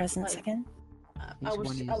I do presents Like- again? I Which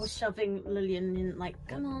one was is- shoving Lillian in. Like,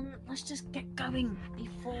 come on, let's just get going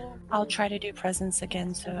before. I'll try to do presents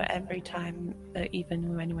again, so every time,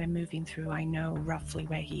 even when we're moving through, I know roughly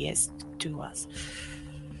where he is to us.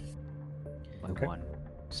 By Okay. one,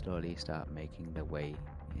 slowly start making their way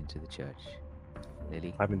into the church.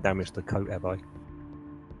 Lily? I haven't damaged the coat, have I?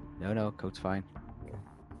 No, coat's fine.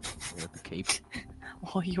 With the cape.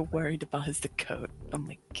 All you're worried about is the coat. Oh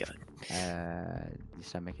my god. You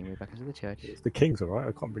start making your way back into the church. It's the king's alright.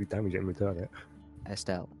 I can't really damage it and return it.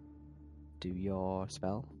 Estelle, do your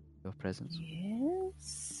spell, your presence.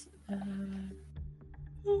 Yes.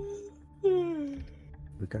 We're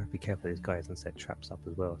going to be careful this guy hasn't set traps up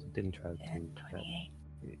as well. So didn't try to. 28.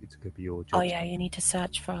 It's going to be your job. Oh yeah, you need to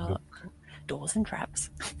search for doors and traps.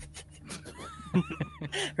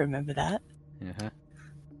 Remember that? Uh-huh.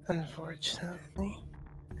 Unfortunately.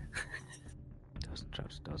 Doors and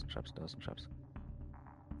traps.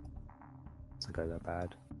 It's going to go that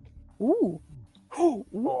bad. Ooh.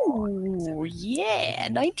 Ooh, yeah,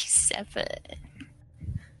 97.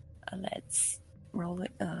 Let's roll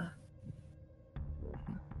it. Put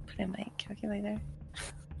in my calculator.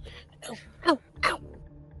 Ow.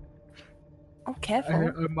 Oh, careful.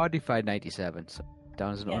 Unmodified 97. So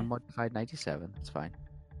down as an Yeah. unmodified 97. That's fine.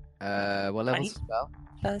 What level 20. spell?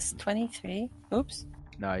 Plus 23. Oops.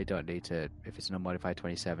 No, you don't need to. If it's an unmodified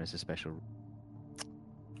 27, it's a special.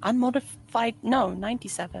 Unmodified. No,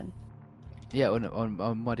 97. Yeah,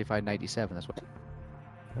 unmodified 97. That's what.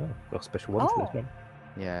 Oh, got a special one for this Oh. one.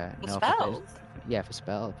 Yeah, For no, spells?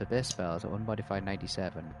 For base spells, unmodified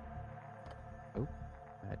 97. Oh,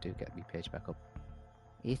 I do get my page back up.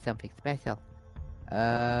 Here's something special.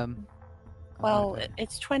 Well, unmodified-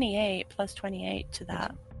 it's 28 plus 28 to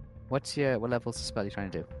that. what level's the spell you're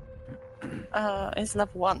trying to do? It's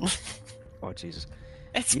level 1. Oh Jesus!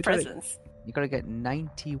 It's You gotta- presence. You gotta get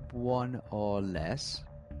 91 or less.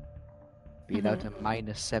 Be allowed to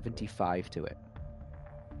minus 75 to it.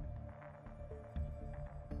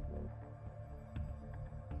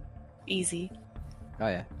 Easy. Oh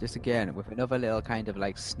yeah, just again with another little kind of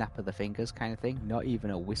like snap of the fingers kind of thing. Not even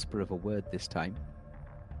a whisper of a word this time.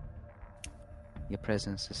 Your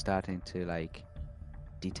presence is starting to like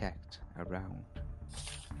detect around.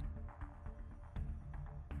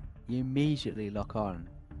 You immediately lock on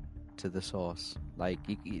to the source. Like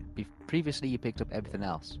previously, you picked up everything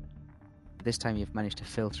else. This time, you've managed to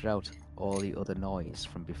filter out all the other noise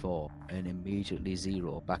from before and immediately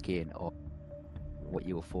zero back in on what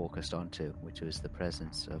you were focused onto, which was the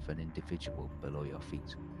presence of an individual below your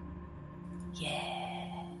feet.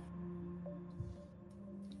 Yeah.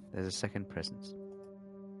 There's a second presence.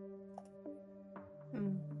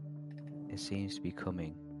 It seems to be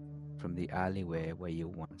coming from the alleyway where you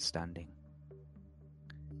were once standing.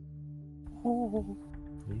 Ooh.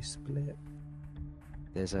 You split.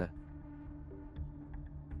 There's a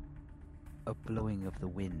blowing of the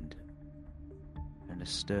wind and a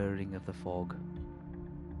stirring of the fog.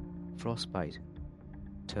 Frostbite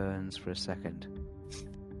turns for a second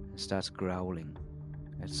and starts growling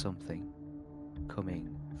at something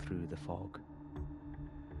coming through the fog.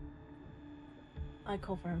 I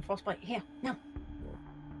call for him. Frostbite, here, now.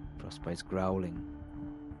 Frostbite's growling.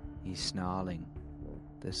 He's snarling.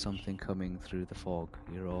 There's something coming through the fog.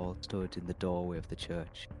 You're all stood in the doorway of the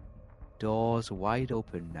church. Doors wide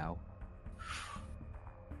open now.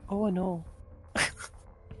 Oh no.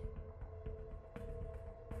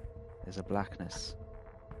 There's a blackness.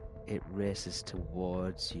 It races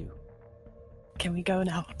towards you. Can we go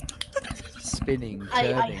now? Spinning,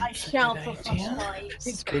 turning. I shout for Good idea. Frostbite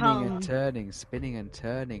to Spinning come. and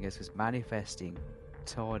turning as it's manifesting.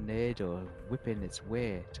 Tornado whipping its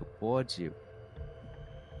way towards you.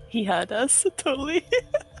 He heard us, totally.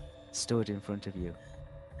 Stood in front of you.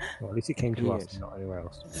 Well, at least it came to us, Weird. not anywhere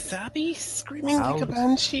else. Zabby screaming like a Out.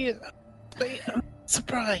 banshee. Wait, I'm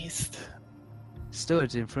surprised.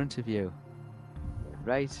 Stood in front of you.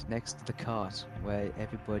 Right next to the cart where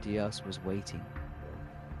everybody else was waiting.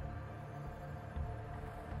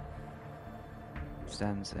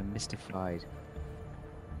 Stands a mystified.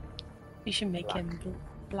 We should make him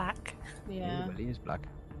black. Yeah. Well, he is black.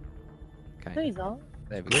 No, Okay. he's not.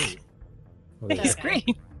 There we go. Oh, Okay. He's green.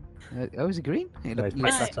 Oh, is he green? He No, looks he's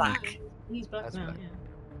looks black. black to me. Black. He's black That's now, black.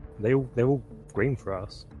 yeah. They're all green for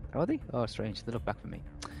us. Are they? Oh, strange. They look black for me.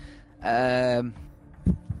 There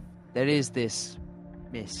is this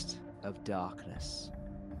mist of darkness,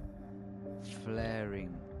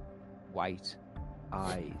 flaring white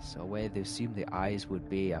eyes, or where they assume the eyes would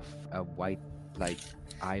be, a white, like,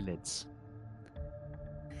 eyelids.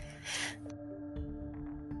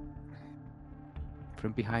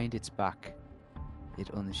 From behind its back, it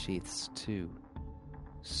unsheaths two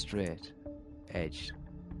straight-edged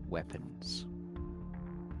weapons.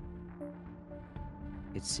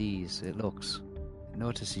 It sees, it looks, it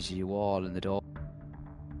notices you all in the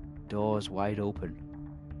doors wide open.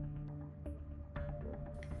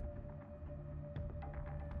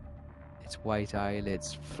 Its white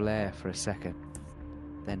eyelids flare for a second,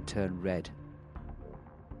 then turn red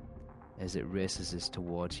as it races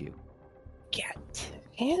towards you. Get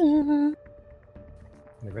in.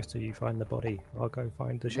 The rest of you find the body. I'll go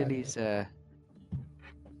find the shadow. Lily's,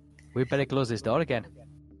 we better close this door again.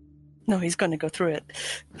 No, he's gonna go through it.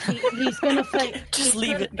 He's gonna face. Just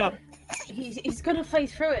leave it go. He's gonna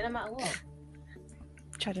face through it no matter what.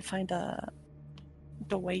 Try to find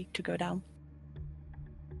the way to go down.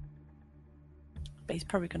 But he's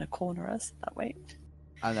probably gonna corner us that way.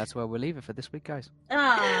 And that's where we'll leave it for this week, guys.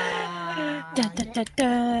 Ah. Da, da, da,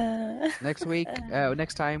 da. Next week,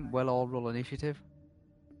 next time, we'll all roll initiative.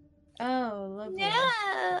 Oh, lovely.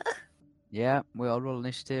 Yeah. Yeah, we all roll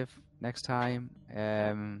initiative next time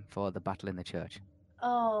for the battle in the church.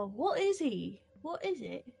 Oh, what is he? What is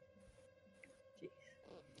it?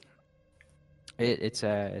 It's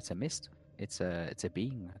a mist. It's a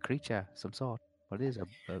being, a creature, some sort. What it is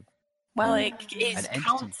Well, An it entity.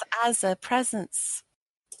 counts as a presence.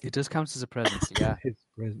 It does count as a presence, yeah. His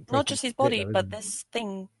Not just his body, but this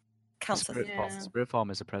thing counts as Spirit a Yeah. form. presence. Spirit form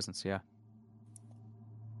is a presence, yeah.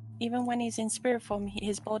 Even when he's in spirit form,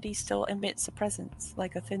 his body still emits a presence,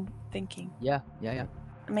 like a thinking. Yeah.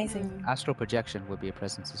 Amazing. Astral projection would be a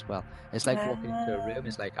presence as well. It's like walking into a room.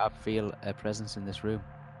 It's like I feel a presence in this room,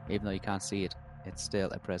 even though you can't see it. It's still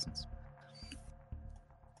a presence.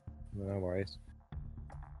 No worries.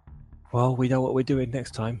 Well, we know what we're doing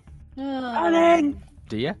next time. Running!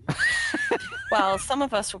 Do you? Well, some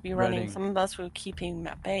of us will be running. Running. Some of us will keep him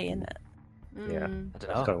at bay, innit? Yeah. I don't That's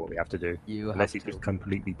know. kind of what we have to do. You Unless he have to. just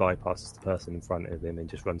completely bypasses the person in front of him and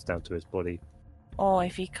just runs down to his body. Or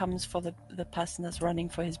if he comes for the person that's running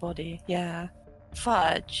for his body. Yeah.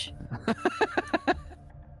 Fudge.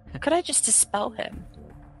 Could I just dispel him?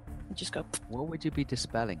 And just go What would you be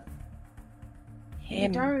dispelling? You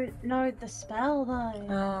him. don't know the spell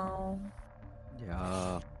though. Oh.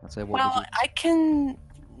 Yeah. I'd say what Well, would I can.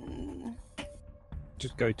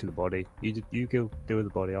 Just go to the body. You deal with the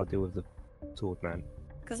body. I'll deal with the sword man.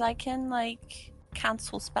 Because I can, like,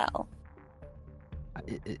 cancel spell.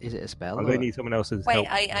 Is it a spell? I'm or- going to need someone else's Wait, help.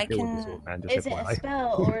 to I deal with the can- sword man, just Is it a FYI.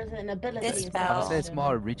 spell or is it an ability? This as spell. well? I'd say it's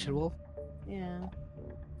more a ritual. Yeah.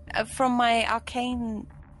 From my arcane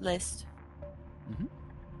list. Mhm.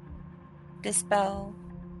 Dispel.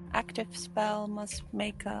 Active spell must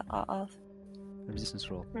make a Resistance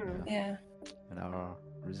roll. yeah. And our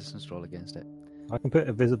resistance roll against it. I can put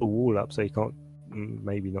a visible wall up so you can't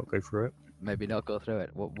maybe not go through it. Maybe not go through it.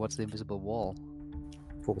 What's the invisible wall?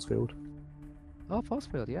 Force field. Oh, force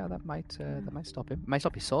field. Yeah, that might stop him. Might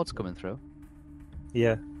stop his swords coming through.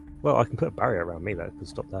 Yeah. Well, I can put a barrier around me that could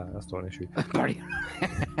stop that. That's not an issue. Barrier.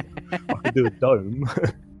 I can do a dome.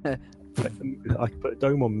 I can put a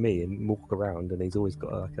dome on me and walk around, and he's always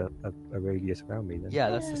got like a radius around me. Then. Yeah,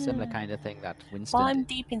 that's a similar kind of thing that Winston Well, I'm did.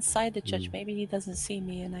 deep inside the church. Maybe he doesn't see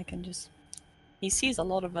me, and I can just. He sees a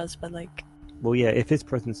lot of us, but like. Well, yeah. If his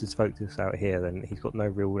presence is focused out here, then he's got no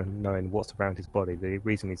real knowing what's around his body. The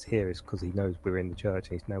reason he's here is because he knows we're in the church,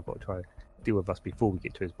 and he's now got to try to deal with us before we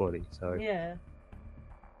get to his body. So Yeah.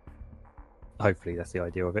 hopefully that's the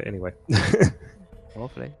idea of it. Anyway.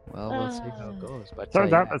 Hopefully. Well, we'll see how it goes. But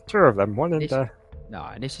Turns out there's two of them. One in the. No,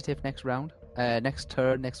 initiative next round. Next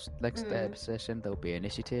turn, next session, there'll be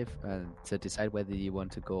initiative to decide whether you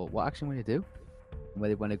want to go. What action will you do?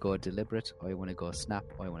 Whether you want to go deliberate, or you want to go snap,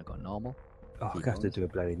 or you want to go normal. Oh, I have to do a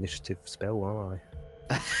bloody initiative spell, won't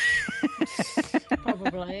I?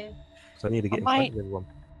 Probably. So I need to get in front of everyone.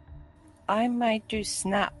 I might do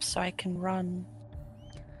snap so I can run.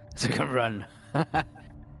 So you can run.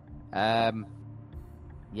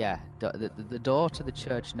 Yeah, the door to the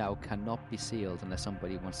church now cannot be sealed unless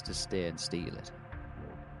somebody wants to stay and steal it.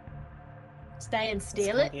 Stay and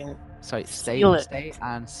steal it? Sorry, Seal it. stay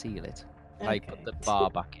and seal it. Like Okay. put the bar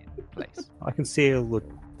back in place. I can seal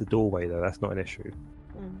the doorway though. That's not an issue.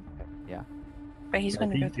 But he's If going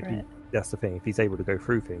to he- go if through he- it. That's the thing. If he's able to go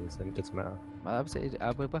through things, then it doesn't matter. Well, I would say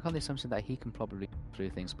I would work on the assumption that he can probably go through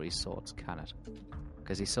things, but his swords cannot,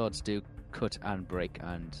 because his swords do cut and break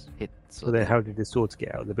and hit. So then, how did his swords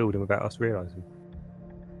get out of the building without us realizing?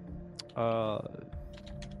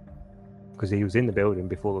 Because he was in the building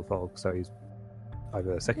before the fog, so he's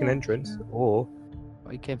either a second entrance or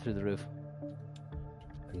he came through the roof.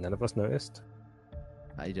 none of us noticed.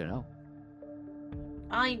 I don't know.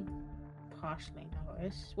 I partially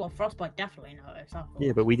noticed. Well, Frostbite definitely noticed. I thought.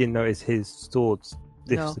 Yeah, but we didn't notice his swords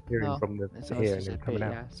No, disappearing no. from the It's here also and then just coming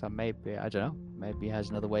out. yeah, so maybe I don't know. Maybe he has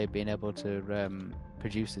another way of being able to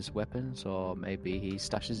produce his weapons, or maybe he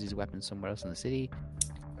stashes his weapons somewhere else in the city.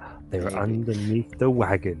 They were Maybe. underneath the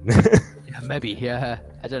wagon. Yeah, maybe. Yeah,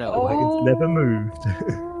 I don't know. The wagon's never moved.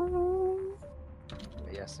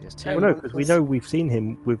 Yes, yes. Well, no, because we know we've seen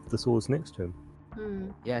him with the swords next to him.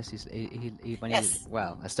 Yes, he when Yes.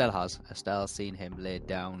 well, Estelle has. Estelle's seen him laid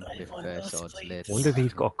down with one of those swords laid. I wonder if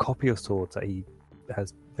he's got a copy of swords that he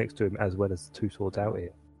has next to him, as well as 2 swords out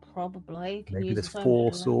here. Probably. Can Maybe use there's his own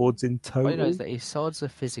 4 for that. swords in All you know total. is that his swords are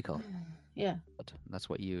physical. Yeah. That's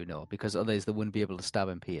what you know, because otherwise they wouldn't be able to stab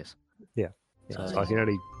and pierce. Yeah, so I can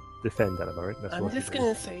only defend at the moment. That's I'm what just I can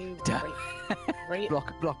gonna say right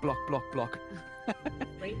Block, block, block, block, block.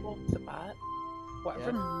 right off the bat,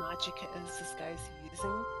 whatever magic it is this guy's using,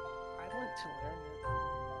 I want to learn it.